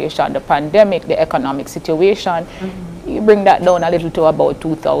consideration, the pandemic, the economic situation, you bring that down a little to about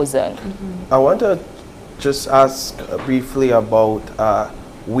 2,000. I want to just ask briefly about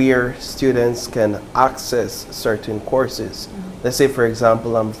where students can access certain courses. Let's say, for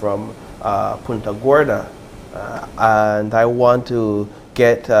example, I'm from Punta Gorda and I want to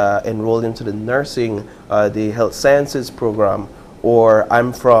get enrolled into the nursing, the health sciences program, or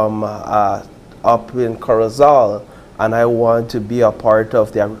I'm from up in Corozal and I want to be a part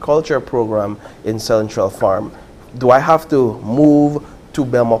of the agriculture program in Central Farm. Do I have to move to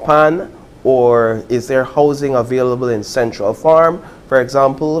Belmopan, or is there housing available in Central Farm, for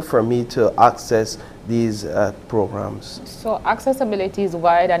example, for me to access these programs? So accessibility is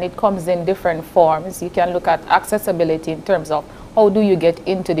wide and it comes in different forms. You can look at accessibility in terms of how do you get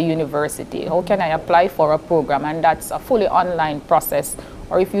into the university? How can I apply for a program? And that's a fully online process.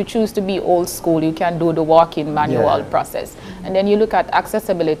 Or if you choose to be old school, you can do the walk-in manual process. And then you look at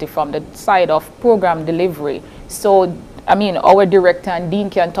accessibility from the side of program delivery. So, our director and dean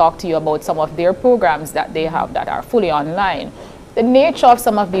can talk to you about some of their programs that they have that are fully online. The nature of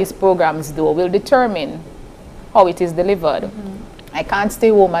some of these programs, though, will determine how it is delivered. I can't stay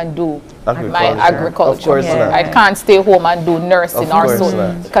home and do my agriculture. Of course not. I can't stay home and do nursing or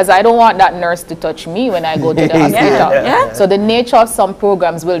so, because I don't want that nurse to touch me when I go to the hospital. So the nature of some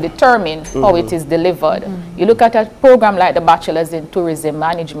programs will determine how it is delivered. You look at a program like the Bachelor's in Tourism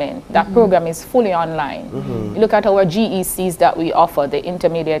Management, that program is fully online. You look at our GECs that we offer, the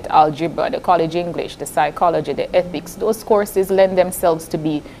Intermediate Algebra, the College English, the Psychology, the Ethics, those courses lend themselves to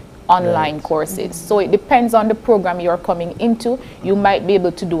be online courses. So it depends on the program you're coming into. You might be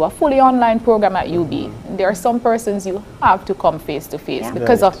able to do a fully online program at UB. There are some persons you have to come face to face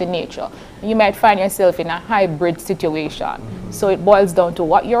because of the nature. You might find yourself in a hybrid situation. So it boils down to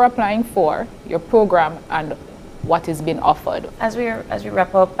what you're applying for, your program, and what is being offered. As we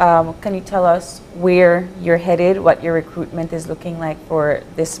wrap up, can you tell us where you're headed, what your recruitment is looking like for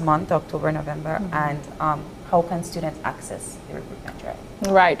this month, October, November, and how can students access the recruitment drive?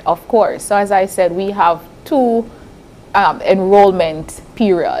 Right, of course. So as I said, we have two enrollment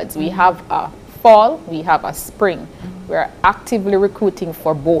periods. We have a fall, we have a spring. We're actively recruiting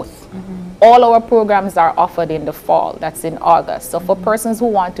for both. All our programs are offered in the fall, that's in August. So for persons who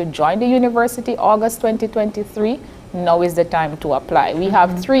want to join the university, August 2023, now is the time to apply. We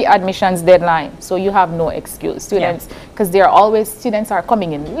have 3 admissions deadline, so you have no excuse. Students, because students are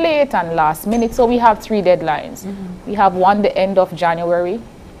coming in late and last minute, so we have 3 deadlines. We have one the end of January,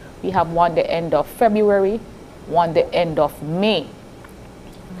 we have one the end of February, one the end of May.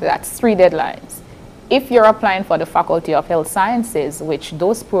 That's 3 deadlines. If you're applying for the Faculty of Health Sciences, which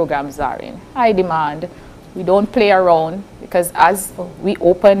those programs are in high demand, we don't play around. The because as we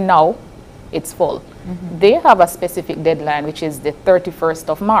open now, it's full. They have a specific deadline, which is the 31st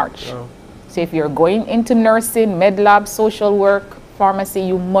of March. Oh. So if you're going into nursing, med lab, social work, pharmacy,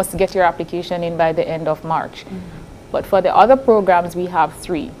 you must get your application in by the end of March. But for the other programs, we have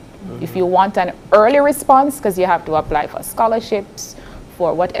 3. If you want an early response, because you have to apply for scholarships,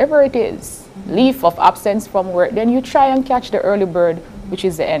 for whatever it is, leave of absence from work, then you try and catch the early bird, which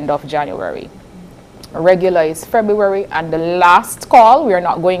is the end of January. Regular is February, and the last call, we are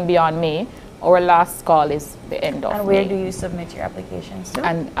not going beyond May, our last call is the end of May. And where do you submit your applications to?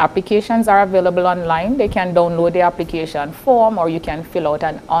 And applications are available online. They can download the application form, or you can fill out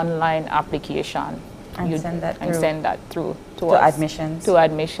an online application. And send that through. And send that through to To us. admissions. To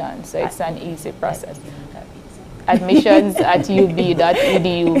admissions. So it's an easy process. Admissions at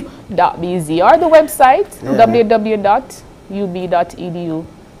ub.edu.bz or the website www.ub.edu.bz.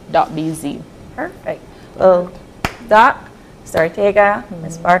 Perfect. Well, Doc, Mr. Ortega,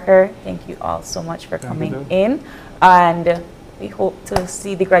 Ms. Parker, thank you all so much for coming in. And we hope to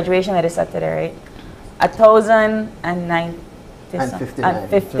see the graduation that is Saturday, right?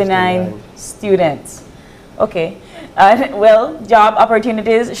 1,059 students. Okay. Well, job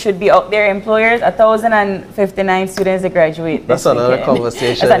opportunities should be out there. Employers, 1,059 students that graduate. That's another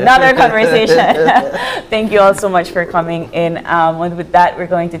conversation. That's another conversation. Thank you all so much for coming in. And with that, we're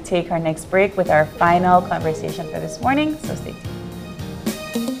going to take our next break with our final conversation for this morning. So stay tuned.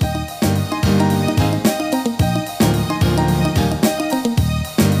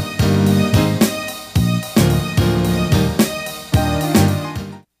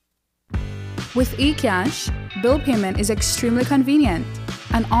 With eCash, bill payment is extremely convenient,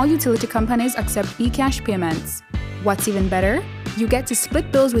 and all utility companies accept eCash payments. What's even better? You get to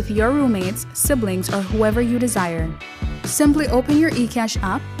split bills with your roommates, siblings, or whoever you desire. Simply open your eCash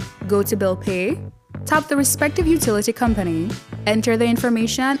app, go to Bill Pay, tap the respective utility company, enter the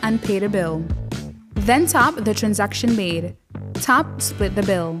information, and pay the bill. Then tap the transaction made. Tap Split the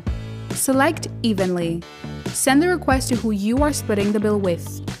bill. Select Evenly. Send the request to who you are splitting the bill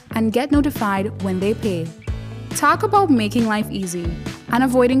with, and get notified when they pay. Talk about making life easy and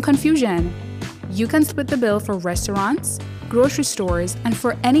avoiding confusion. You can split the bill for restaurants, grocery stores, and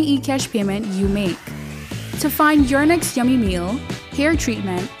for any eCash payment you make. To find your next yummy meal, hair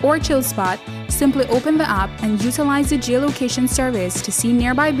treatment, or chill spot, simply open the app and utilize the geolocation service to see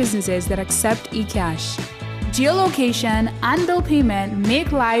nearby businesses that accept eCash. Geolocation and bill payment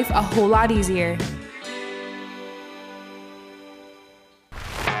make life a whole lot easier.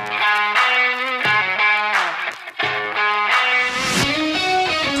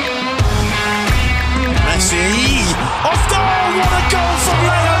 Off goal, what a goal from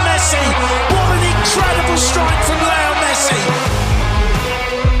Leo Messi! What an incredible strike from Leo Messi!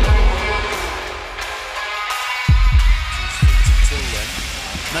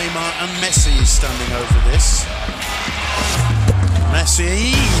 Neymar and Messi is standing over this.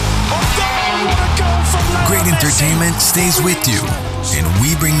 Messi! Off goal, what a goal from Leo Great entertainment stays with you, and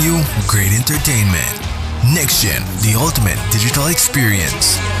we bring you great entertainment. Next Gen, the ultimate digital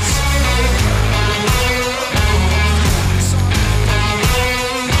experience.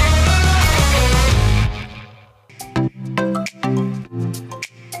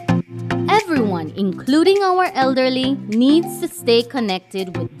 Everyone, including our elderly, needs to stay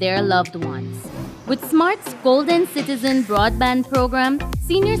connected with their loved ones. With Smart's Golden Citizen broadband program,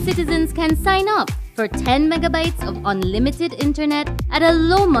 senior citizens can sign up for 10 megabytes of unlimited internet at a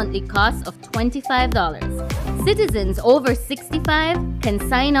low monthly cost of $25. Citizens over 65 can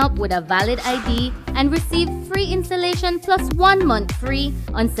sign up with a valid ID and receive free installation plus 1 month free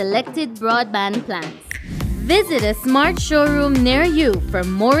on selected broadband plans. Visit a Smart showroom near you for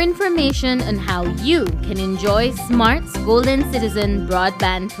more information on how you can enjoy Smart's Golden Citizen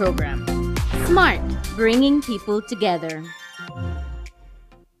broadband program. Smart, bringing people together.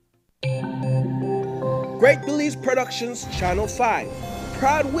 Great Belize Productions Channel 5,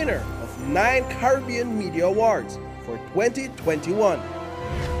 proud winner of 9 Caribbean Media Awards for 2021.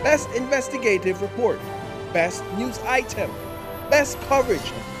 Best Investigative Report, Best News Item, Best Coverage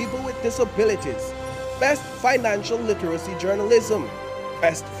of People with Disabilities, Best Financial Literacy Journalism,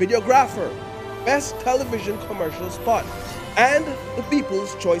 Best Videographer, Best Television Commercial Spot, and the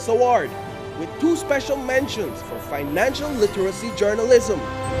People's Choice Award, with 2 special mentions for Financial Literacy Journalism.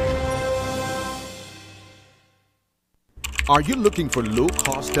 Are you looking for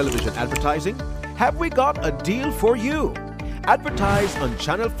low-cost television advertising? Have we got a deal for you? Advertise on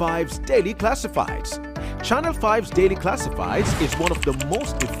Channel 5's Daily Classifieds. Channel 5's Daily Classifieds is one of the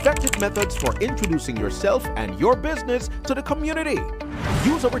most effective methods for introducing yourself and your business to the community.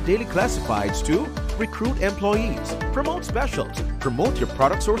 Use our Daily Classifieds to recruit employees, promote specials, promote your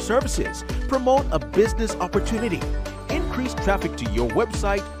products or services, promote a business opportunity, increase traffic to your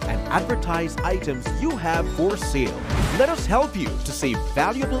website, and advertise items you have for sale. Let us help you to save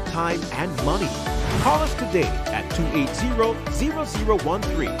valuable time and money. Call us today at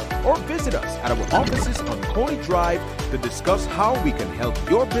 280-0013 or visit us at our offices on Coney Drive to discuss how we can help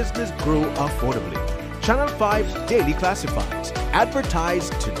your business grow affordably. Channel 5's Daily Classifieds. Advertise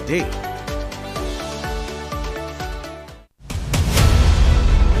today.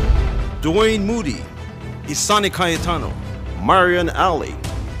 Dwayne Moody, Isani Cayetano, Marion Ali,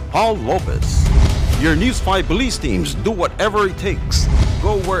 Paul Lopez. Your News 5 Belize teams do whatever it takes.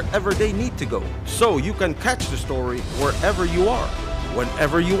 Go wherever they need to go, so you can catch the story wherever you are,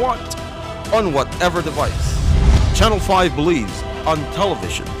 whenever you want, on whatever device. Channel 5 Belize on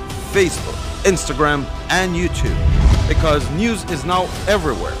television, Facebook, Instagram, and YouTube. Because news is now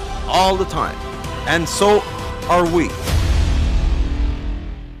everywhere, all the time. And so are we.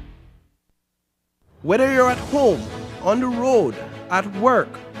 Whether you're at home, on the road, at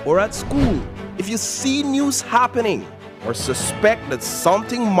work, or at school, if you see news happening or suspect that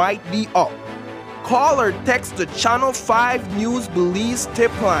something might be up, call or text the Channel 5 News Belize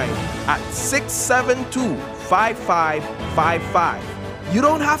tip line at 672-5555. You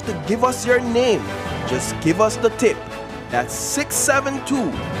don't have to give us your name, just give us the tip. That's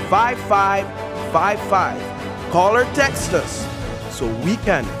 672-5555. Call or text us so we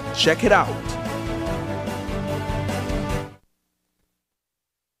can check it out.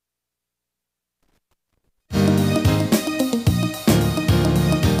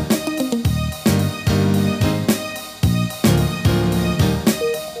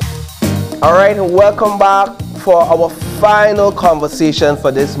 All right, welcome back for our final conversation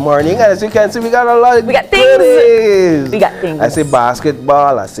for this morning. And as you can see, we got a lot of things. We got things. I say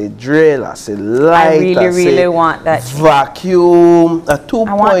basketball, I say drill, I say light, I really want that. Vacuum, a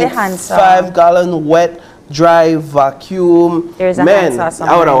 2.5 gallon wet dry vacuum. There's a Man, handsaw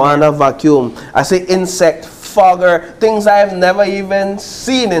I would want a vacuum. I say insect fogger, things I've never even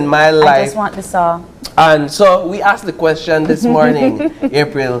seen in my life. I just want the saw. And so we asked the question this morning,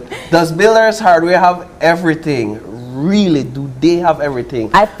 April, does Builders Hardware have everything? Really, do they have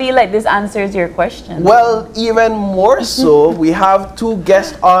everything? I feel like this answers your question. Well, even more so, we have two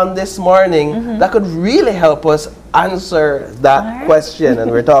guests on this morning that could really help us answer that question.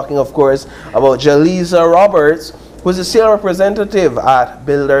 And we're talking, of course, about Jaleesa Roberts, who's a sales representative at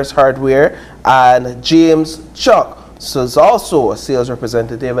Builders Hardware, and James Chuck, so it's also a sales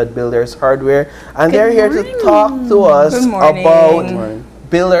representative at Builders Hardware, and they're here to talk to us about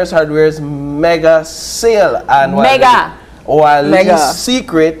Builders Hardware's mega sale. And while least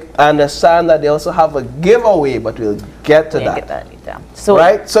secret, I understand that they also have a giveaway, but we'll get to that. Later. So,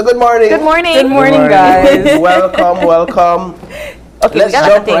 so good morning. Good morning. Good morning, guys. Welcome, welcome. Okay, let's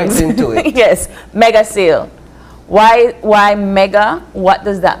jump right into it. Yes, mega sale. Why mega? What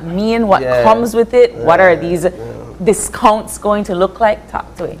does that mean? What comes with it? What are these discounts going to look like?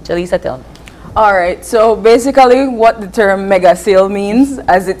 Talk to it. Jaleesa, tell me. All right, so basically what the term mega sale means,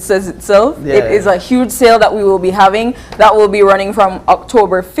 as it says itself, it is a huge sale that we will be having that will be running from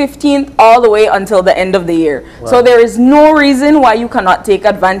October 15th all the way until the end of the year. Wow. So there is no reason why you cannot take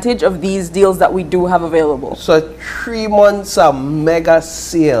advantage of these deals that we do have available. So 3 months of mega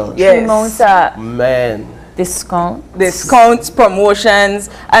sale. Yes. 3 months of discounts, promotions,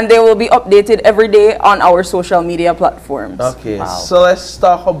 and they will be updated every day on our social media platforms. Okay, so let's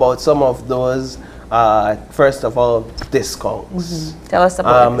talk about some of those. First of all, discounts. Tell us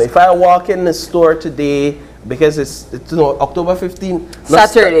about if I walk in the store today, because it's October 15th.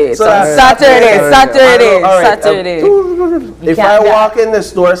 Saturday. If I walk in the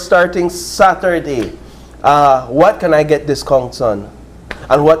store starting Saturday, what can I get discounts on?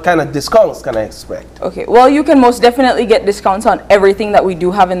 And what kind of discounts can I expect? Okay, well, you can most definitely get discounts on everything that we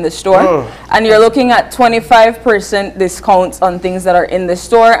do have in the store. And you're looking at 25% discounts on things that are in the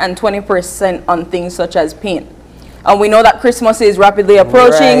store and 20% on things such as paint. And we know that Christmas is rapidly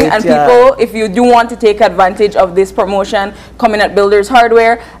approaching, and people, if you do want to take advantage of this promotion, come in at Builders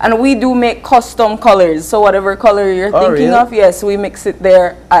Hardware, and we do make custom colors. So whatever color you're thinking of, yes, we mix it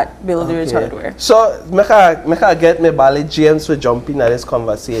there at Builders Hardware. So, make I get me Bali James to jump in at this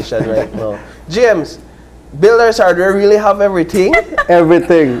conversation right now. James, Builders Hardware really have everything?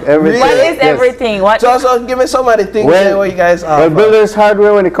 Everything. What is everything? What? Just give me some of the things what you guys have. Well, Builders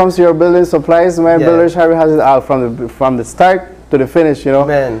Hardware, when it comes to your building supplies, Builders Hardware has it all from the start to the finish, you know.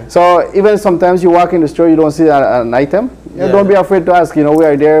 So even sometimes you walk in the store, you don't see an item. Don't be afraid to ask. You know, we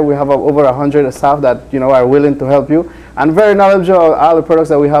are there. We have over 100 staff that are willing to help you and very knowledgeable of all the products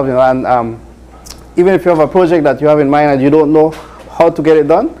that we have. You know, and even if you have a project that you have in mind and you don't know how to get it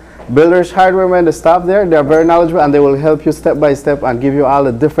done, Builders Hardware, man, the staff there, they're very knowledgeable and they will help you step by step and give you all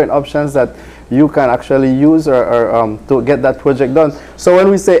the different options that you can actually use or to get that project done. So when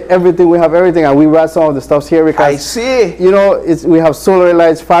we say everything, we have everything, and we brought some of the stuffs here because I see. You know, we have solar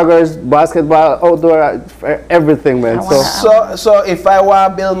lights, foggers, basketball, outdoor, everything, man. So if I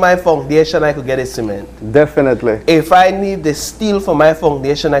want to build my foundation, I could get a cement. Definitely. If I need the steel for my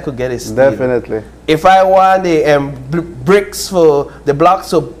foundation, I could get a steel. Definitely. If I want the bricks for the blocks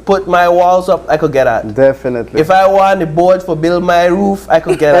to put my walls up, I could get that. Definitely. If I want the board for build my roof, I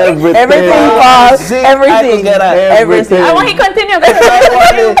could get that. Everything. Zinc, I could get that. Everything. I want to continue. If I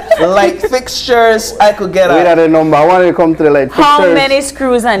want the light fixtures, I could get that. We got a number. I want to come to the light fixtures. How many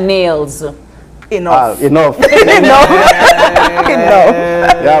screws and nails? Enough. Enough.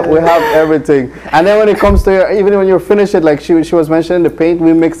 Yeah, we have everything. And then when it comes to even when you finish it, like she was mentioning, the paint,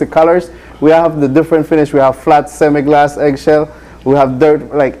 we mix the colors. We have the different finish. We have flat, semi-glass, eggshell. We have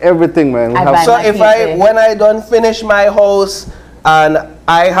dirt, like everything, man. So when I don't finish my house and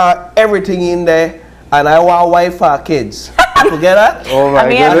I have everything in there and I want wife for kids, I could get that? Oh my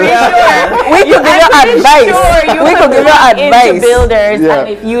goodness. We could give you advice. We could give you advice. Into builders, Yeah. and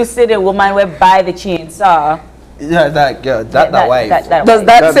if you see the woman will buy the chainsaw. Yeah, that wife. Does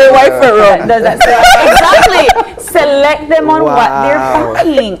that say wife for room? Does that say exactly? Select them on what they're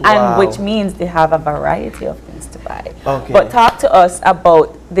buying, and which means they have a variety of things to buy. Okay. But talk to us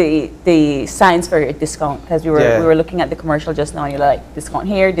about the signs for your discount, because we were looking at the commercial just now, and you're like discount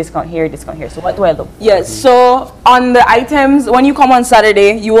here, discount here, discount here. So what do I look for? Yes, so on the items, when you come on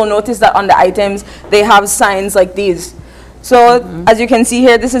Saturday, you will notice that on the items, they have signs like these. So as you can see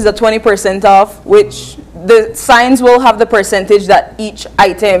here, this is a 20% off, which the signs will have the percentage that each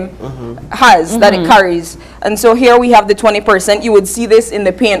item has, that it carries. And so here we have the 20%. You would see this in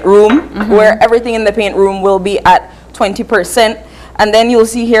the paint room, where everything in the paint room will be at 20%. And then you'll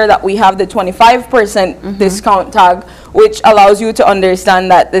see here that we have the 25% discount tag, which allows you to understand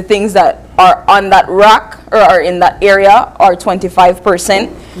that the things that are on that rack or are in that area are 25%.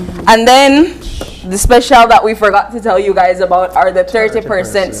 And then the special that we forgot to tell you guys about are the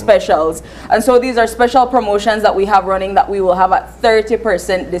 30% specials. And so these are special promotions that we have running that we will have at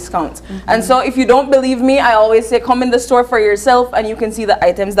 30% discounts. And so if you don't believe me, I always say come in the store for yourself and you can see the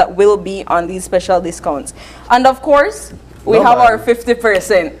items that will be on these special discounts. And of course, we have our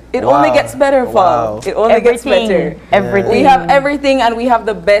 50%. It only gets better, Paul. It only gets better. Everything. We have everything and we have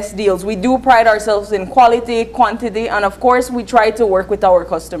the best deals. We do pride ourselves in quality, quantity, and of course, we try to work with our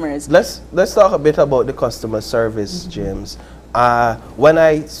customers. Let's talk a bit about the customer service, James. When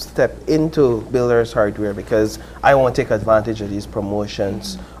I step into Builders Hardware, because I want to take advantage of these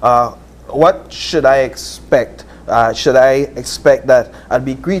promotions, what should I expect? Should I expect that I'll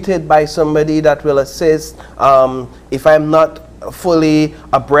be greeted by somebody that will assist if I'm not fully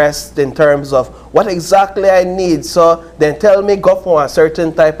abreast in terms of what exactly I need? So then tell me go for a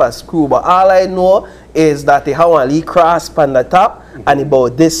certain type of screw, but all I know is that they have a Lee crasp on the top and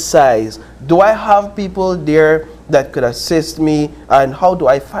about this size. Do I have people there that could assist me, and how do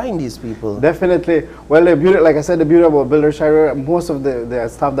I find these people? Definitely. Well, the beauty, like I said, the beauty about Builders Hardware, most of the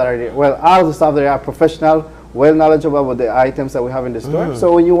staff that are there, well, all the staff there are professional, well knowledgeable about the items that we have in the store.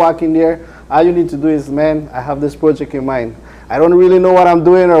 So when you walk in there, all you need to do is, man, I have this project in mind. I don't really know what I'm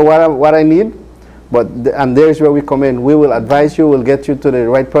doing or what I need, but and there's where we come in. We will advise you, we'll get you to the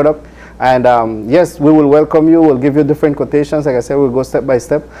right product. And yes, we will welcome you. We'll give you different quotations. Like I said, we'll go step by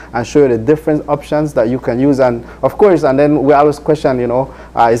step and show you the different options that you can use. And of course, and then we always question, you know,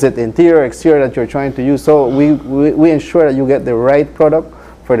 is it interior, exterior that you're trying to use? So we ensure that you get the right product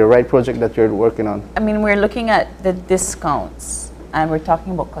for the right project that you're working on. I mean, we're looking at the discounts and we're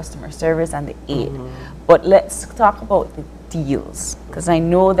talking about customer service and the aid. But let's talk about the deals, because I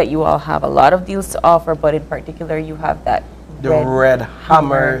know that you all have a lot of deals to offer, but in particular, you have that Red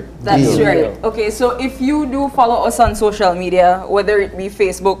Hammer That's deal. right. Okay, so if you do follow us on social media, whether it be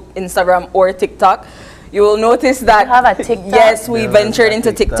Facebook, Instagram, or TikTok, you will notice that yes, we ventured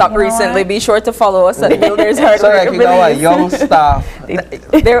into TikTok recently. Be sure to follow us at Builders Hardware. Sorry, you know what, young staff. They're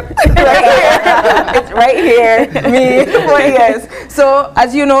right here. It's right here. Me. But yes. So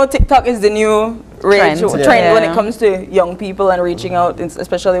as you know, TikTok is the new trend when it comes to young people and reaching out,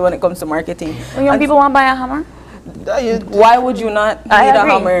 especially when it comes to marketing. When young people want to buy a Hummer? Why would you not need a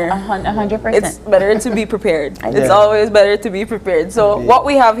Hummer? 100%. It's better to be prepared. It's always better to be prepared. So what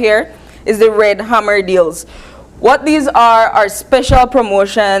we have here is the Red Hammer deals. What these are special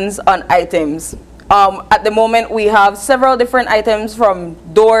promotions on items. At the moment, we have several different items from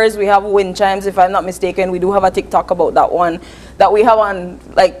doors. We have wind chimes, if I'm not mistaken. We do have a TikTok about that one. That we have on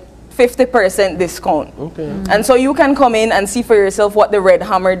like 50% discount. Okay. And so you can come in and see for yourself what the Red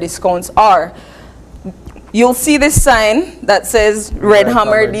Hammer discounts are. You'll see this sign that says Red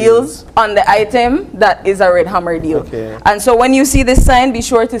Hammer deals on the item that is a Red Hammer deal. Okay. And so when you see this sign, be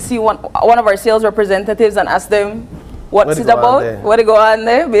sure to see one of our sales representatives and ask them what's it about, what to go on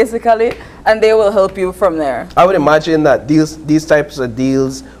there, basically, and they will help you from there. I would imagine that these types of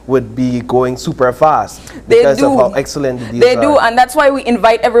deals would be going super fast because of how excellent the deals are. They do, and that's why we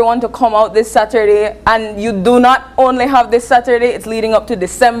invite everyone to come out this Saturday. And you do not only have this Saturday, it's leading up to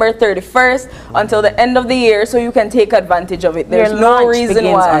December 31st until the end of the year, so you can take advantage of it. There's Your no launch reason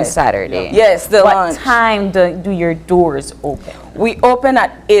begins why. on Saturday. Yes, the what launch. What time do your doors open? We open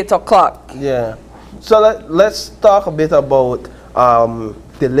at 8 o'clock. Yeah. So let's talk a bit about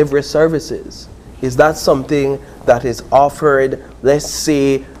delivery services. Is that something that is offered? Let's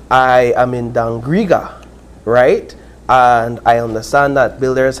say I am in Dangriga, right? And I understand that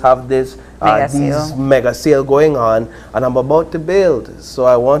builders have this mega sale going on, and I'm about to build. So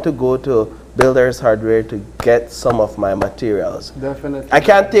I want to go to Builders Hardware to get some of my materials. Definitely. I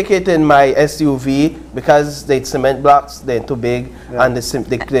can't take it in my SUV because the cement blocks, they're too big, and the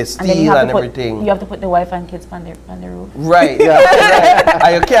steel and everything. You have to put the wife and kids on the roof. Right, right.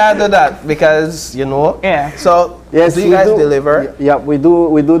 And you can't do that because, you know. Yeah. So, yes, do you guys deliver? Yeah, we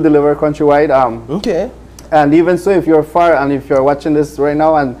do deliver countrywide. Okay. And even so, if you're far and if you're watching this right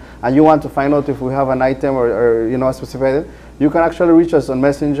now and you want to find out if we have an item or you know, a specific item, you can actually reach us on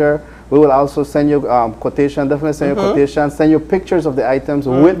Messenger. We will also send you quotation, definitely send you quotation, send you pictures of the items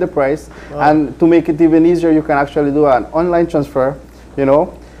with the price. And to make it even easier, you can actually do an online transfer, you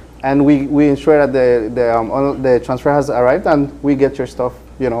know, and we ensure that the transfer has arrived and we get your stuff,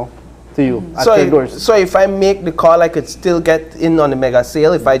 you know, to you at your doors. So if I make the call, I could still get in on the mega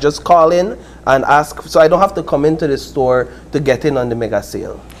sale if I just call in and ask, so I don't have to come into the store to get in on the mega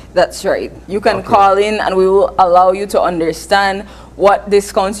sale. That's right. You can call in and we will allow you to understand what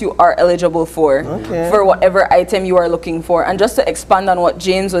discounts you are eligible for whatever item you are looking for. And just to expand on what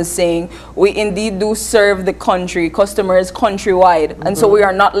James was saying, we indeed do serve the customers countrywide. And so we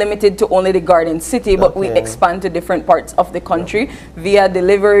are not limited to only the Garden City, but we expand to different parts of the country via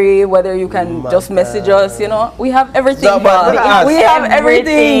delivery, whether you can just message us, you know, we have everything. We have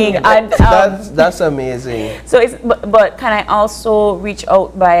everything. And, that's amazing. So but can I also reach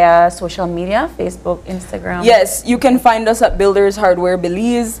out via social media, Facebook, Instagram? Yes, you can find us at Builders Hardware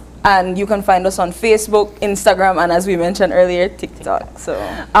Belize, and you can find us on Facebook, Instagram, and as we mentioned earlier, TikTok. So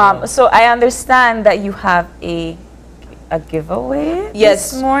so I understand that you have a giveaway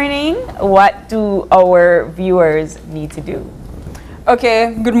this morning. What do our viewers need to do?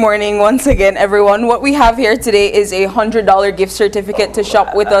 Okay, good morning once again, everyone. What we have here today is a $100 gift certificate to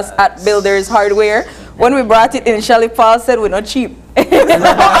shop with us at Builders Hardware. When we brought it initially, Paul said we're not cheap.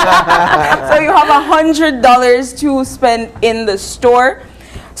 So you have $100 to spend in the store.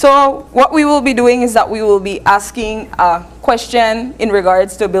 So what we will be doing is that we will be asking a question in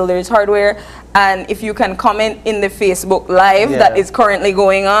regards to Builders Hardware, and if you can comment in the Facebook Live that is currently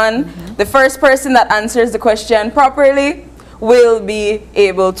going on, the first person that answers the question properly will be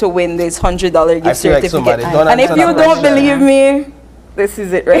able to win this $100 gift certificate. And if you don't believe me, this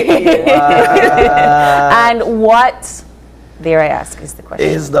is it right here. And what, dare I ask, is the question?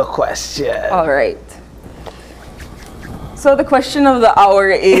 Is the question. All right. So the question of the hour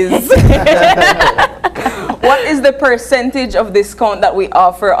is, what is the percentage of discount that we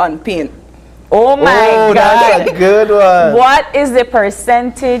offer on paint? Oh my God. That's a good one. What is the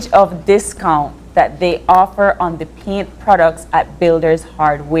percentage of discount that they offer on the paint products at Builders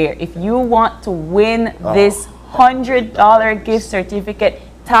Hardware? If you want to win this $100 gift certificate,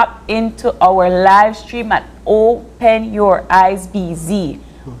 tap into our live stream at Open Your Eyes BZ.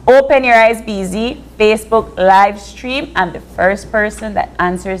 Open Your Eyes BZ Facebook live stream, and the first person that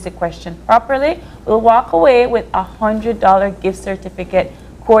answers the question properly will walk away with a $100 gift certificate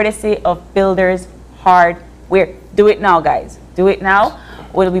courtesy of Builders Hardware. Do it now, guys. Do it now.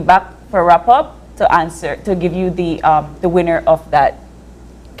 We'll be back for wrap up to give you the winner of that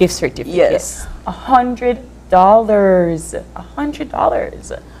gift certificate. Yes. $100.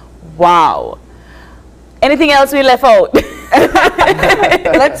 $100. Wow. Anything else we left out?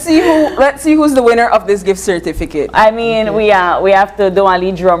 Let's see who's the winner of this gift certificate. I mean, we have to do a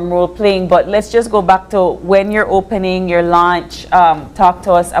lead drum roll playing, but let's just go back to when you're opening your launch. Talk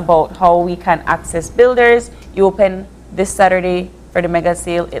to us about how we can access Builders. You open this Saturday for the mega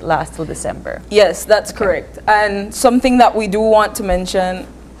sale. It lasts till December. Yes, that's correct. And something that we do want to mention,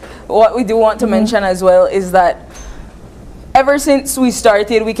 mention as well, is that ever since we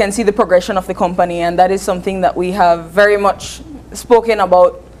started, we can see the progression of the company, and that is something that we have very much spoken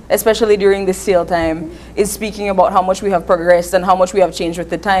about, especially during the sale time, is speaking about how much we have progressed and how much we have changed with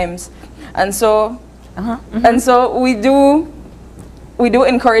the times. And so, and so we do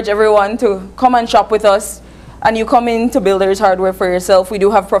encourage everyone to come and shop with us. And you come into Builders Hardware for yourself. We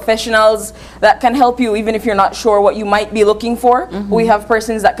do have professionals that can help you even if you're not sure what you might be looking for. We have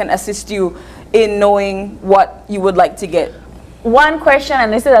persons that can assist you in knowing what you would like to get. One question,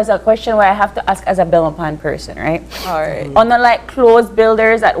 and this is a question where I have to ask as a Belmopan person, right? All right. On the like closed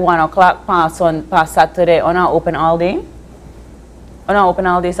Builders at 1 o'clock past Saturday, on our open all day? On our open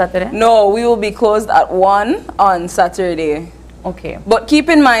all day Saturday? No, we will be closed at 1 on Saturday. Okay. But keep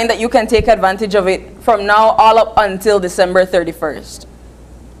in mind that you can take advantage of it from now all up until December 31st.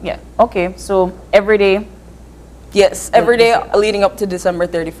 Yeah, okay. So every day? Yes, every day leading up to December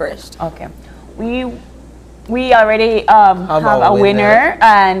 31st. Okay. We already have a winner,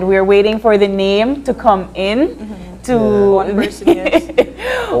 and we're waiting for the name to come in. One person, yes.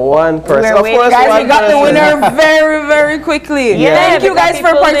 One person. Of course, guys, we got the winner very, very quickly. Yeah, thank you guys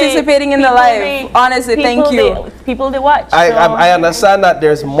for participating in the live. Honestly, thank you. People they watch. I understand that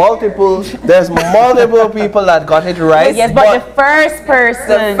there's multiple people that got it right. Yes, but the first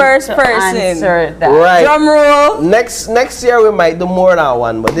person. Answer that. Right. Drum roll. Next year we might do more than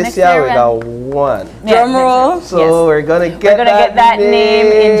one, but this year we got one. Drum roll. So we're gonna get that name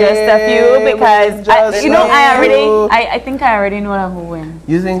in just a few, because I think I already know who wins.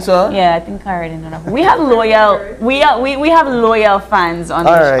 You think so? Yeah, I think I already know that. We have loyal fans on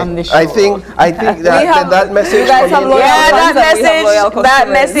the show. I think that message. That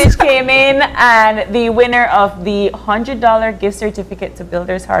message came in, and the winner of the $100 gift certificate to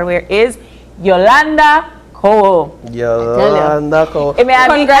Builders Hardware is Yolanda Cole. Yolanda Cole.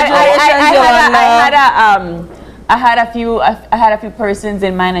 Congratulations, Yolanda. I had a few persons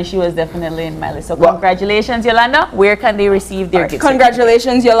in mind, and she was definitely in my list. So congratulations, Yolanda. Where can they receive their gift?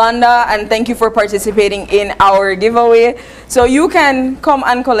 Congratulations, Yolanda, and thank you for participating in our giveaway. So you can come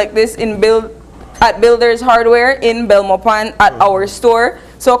and collect this at Builders Hardware in Belmopan at our store.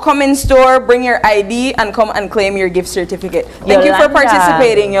 So come in store, bring your ID, and come and claim your gift certificate. Thank you for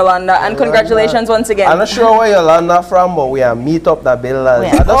participating, Yolanda, and congratulations once again. I'm not sure where Yolanda from, but we are meet up the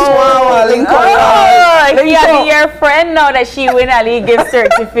Builders. You have your friend now that she win a gift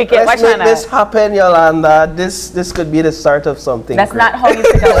certificate. Let's make this happen, Yolanda. This could be the start of something. That's not how you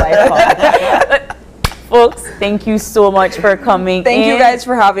pick a wife. Folks, thank you so much for coming. Thank you guys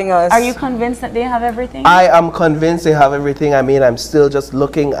for having us. Are you convinced that they have everything? I am convinced they have everything. I mean, I'm still just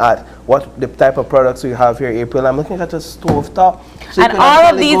looking at what the type of products we have here, April. I'm looking at a stove top. So and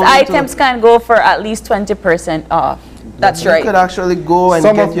all of these items can go for at least 20% off. That's right. You could actually go and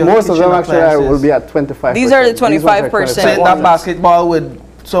get your most of them actually will be at 25%. These are the 25%. So that basketball with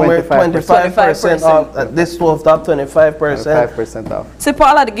somewhere 25% off. This stove top 25%. 25% off. So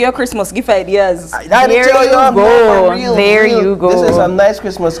Paula, to give your Christmas gift ideas. There you go. This is a nice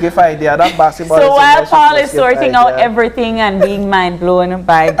Christmas gift idea. That basketball. So while Paul is sorting out everything and being mind blown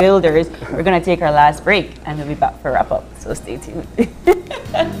by Builders, we're gonna take our last break and we'll be back for wrap up. So stay tuned.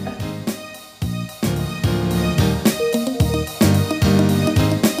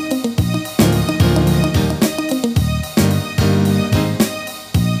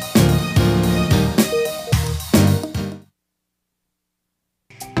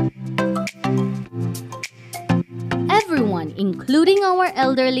 Everyone, including our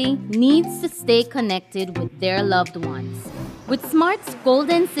elderly, needs to stay connected with their loved ones. With Smart's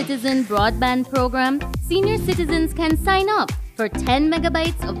Golden Citizen broadband program, senior citizens can sign up for 10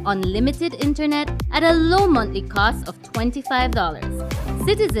 megabytes of unlimited internet at a low monthly cost of $25.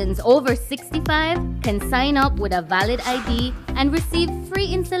 Citizens over 65 can sign up with a valid ID and receive free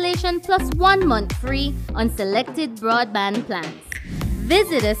installation plus 1 month free on selected broadband plans.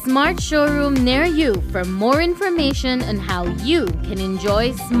 Visit a Smart showroom near you for more information on how you can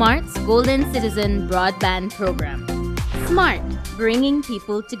enjoy Smart's Golden Citizen broadband program. Smart, bringing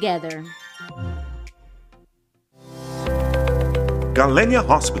people together. Galenia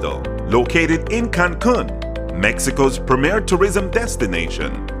Hospital, located in Cancun, Mexico's premier tourism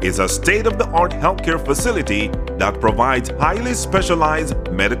destination, is a state-of-the-art healthcare facility that provides highly specialized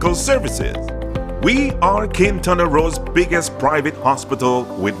medical services. We are Quintana Roo's biggest private hospital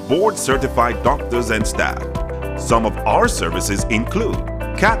with board-certified doctors and staff. Some of our services include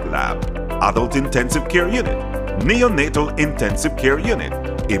Cath Lab, Adult Intensive Care Unit, Neonatal Intensive Care Unit,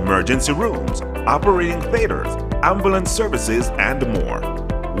 emergency rooms, operating theaters, ambulance services, and more.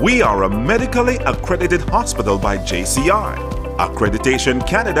 We are a medically accredited hospital by JCI, Accreditation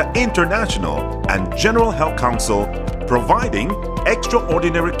Canada International, and General Health Council, providing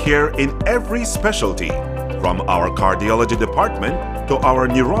extraordinary care in every specialty, from our cardiology department to our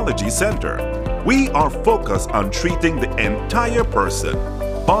neurology center. We are focused on treating the entire person,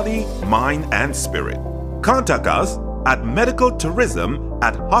 body, mind, and spirit. Contact us at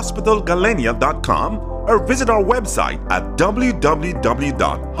medicaltourism@hospitalgalenia.com or visit our website at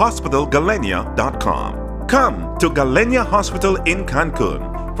www.hospitalgalenia.com. Come to Galenia Hospital in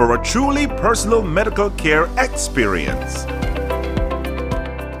Cancun for a truly personal medical care experience.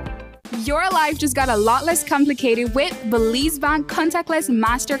 Your life just got a lot less complicated with Belize Bank Contactless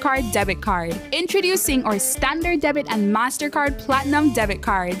MasterCard Debit Card. Introducing our Standard Debit and MasterCard Platinum Debit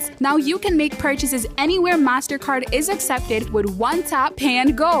Cards. Now you can make purchases anywhere MasterCard is accepted with one tap, pay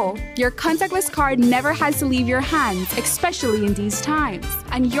and go. Your contactless card never has to leave your hands, especially in these times.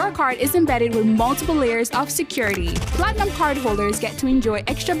 And your card is embedded with multiple layers of security. Platinum card holders get to enjoy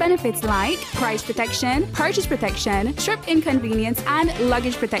extra benefits like price protection, purchase protection, trip inconvenience, and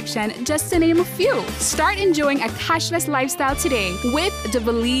luggage protection, just to name a few. Start enjoying a cashless lifestyle today with the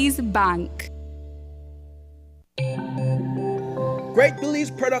Belize Bank. Great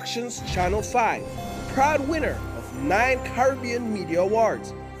Belize Productions Channel 5, proud winner of 9 Caribbean Media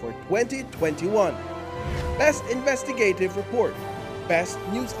Awards for 2021. Best Investigative Report, Best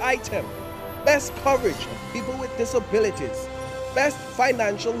News Item, Best Coverage of People with Disabilities, Best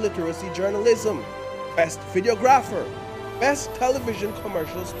Financial Literacy Journalism, Best Videographer, Best Television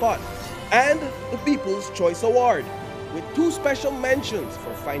Commercial Spot, and the People's Choice Award, with 2 special mentions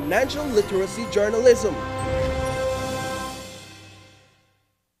for financial literacy journalism.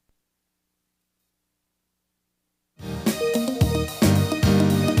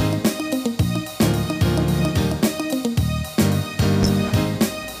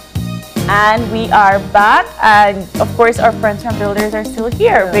 And we are back, and of course our friends from Builders are still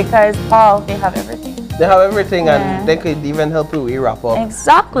here because, Paul, they have everything. They have everything, and they could even help you wrap up.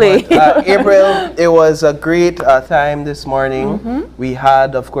 Exactly. But, April, it was a great time this morning. We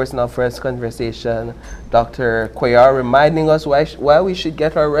had, of course, in our first conversation, Dr. Cuellar reminding us why we should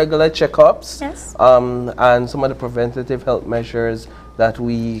get our regular checkups, and some of the preventative health measures that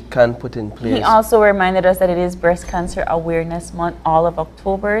we can put in place. He also reminded us that it is Breast Cancer Awareness Month all of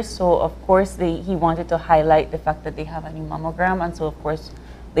October, so of course he wanted to highlight the fact that they have a new mammogram, and so of course,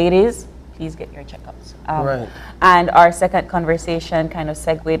 ladies, please get your checkups. Right. And our second conversation kind of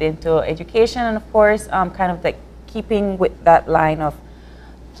segued into education, and of course, kind of like keeping with that line of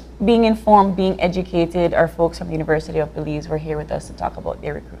being informed, being educated. Our folks from the University of Belize were here with us to talk about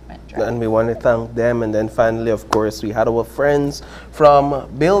their recruitment drive. And we want to thank them. And then finally, of course, we had our friends from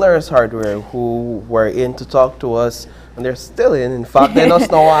Builders Hardware who were in to talk to us. And they're still in fact, they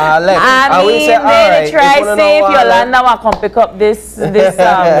don't know what I left. I mean, they try to say if Yolanda will come pick up this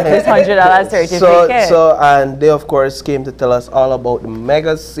 $100 certificate. And they, of course, came to tell us all about the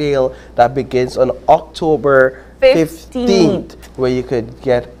mega sale that begins on October 15th, where you could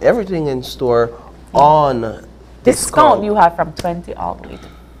get everything in store on discount. You have from 20 all the way to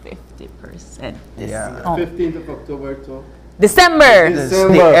 50%. Yeah. 15th of October to December. It's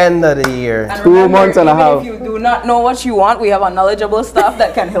the end of the year. And 2 months and a half. If you do not know what you want, we have a knowledgeable staff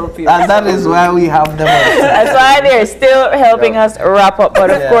that can help you. And that is why we have them. That's why they're still helping us wrap up. But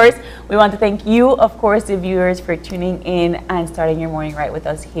of course, we want to thank you, of course, the viewers, for tuning in and starting your morning right with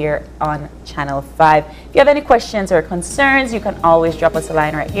us here on Channel 5. If you have any questions or concerns, you can always drop us a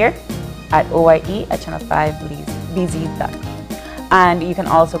line right here at oye@channel5bz.com. And you can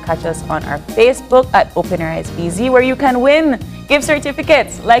also catch us on our Facebook at Open Your Eyes BZ, where you can win gift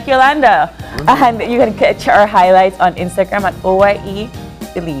certificates like Yolanda. And you can catch our highlights on Instagram at OYE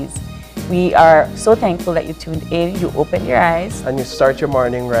Belize. We are so thankful that you tuned in, you opened your eyes. And you start your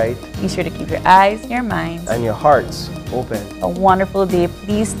morning right. Be sure to keep your eyes, your minds, and your hearts open. A wonderful day.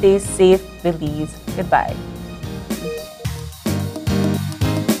 Please stay safe, Belize. Goodbye.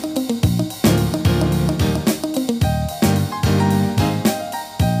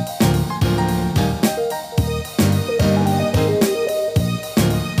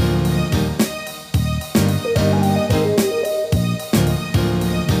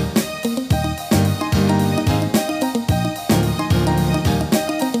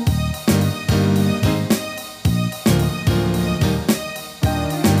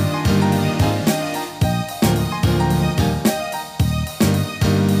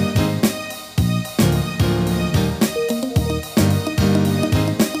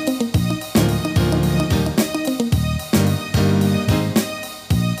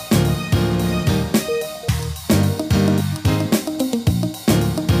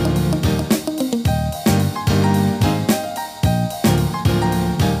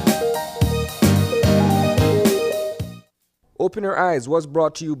 Open Your Eyes was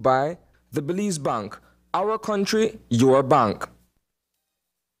brought to you by the Belize Bank. Our country, your bank.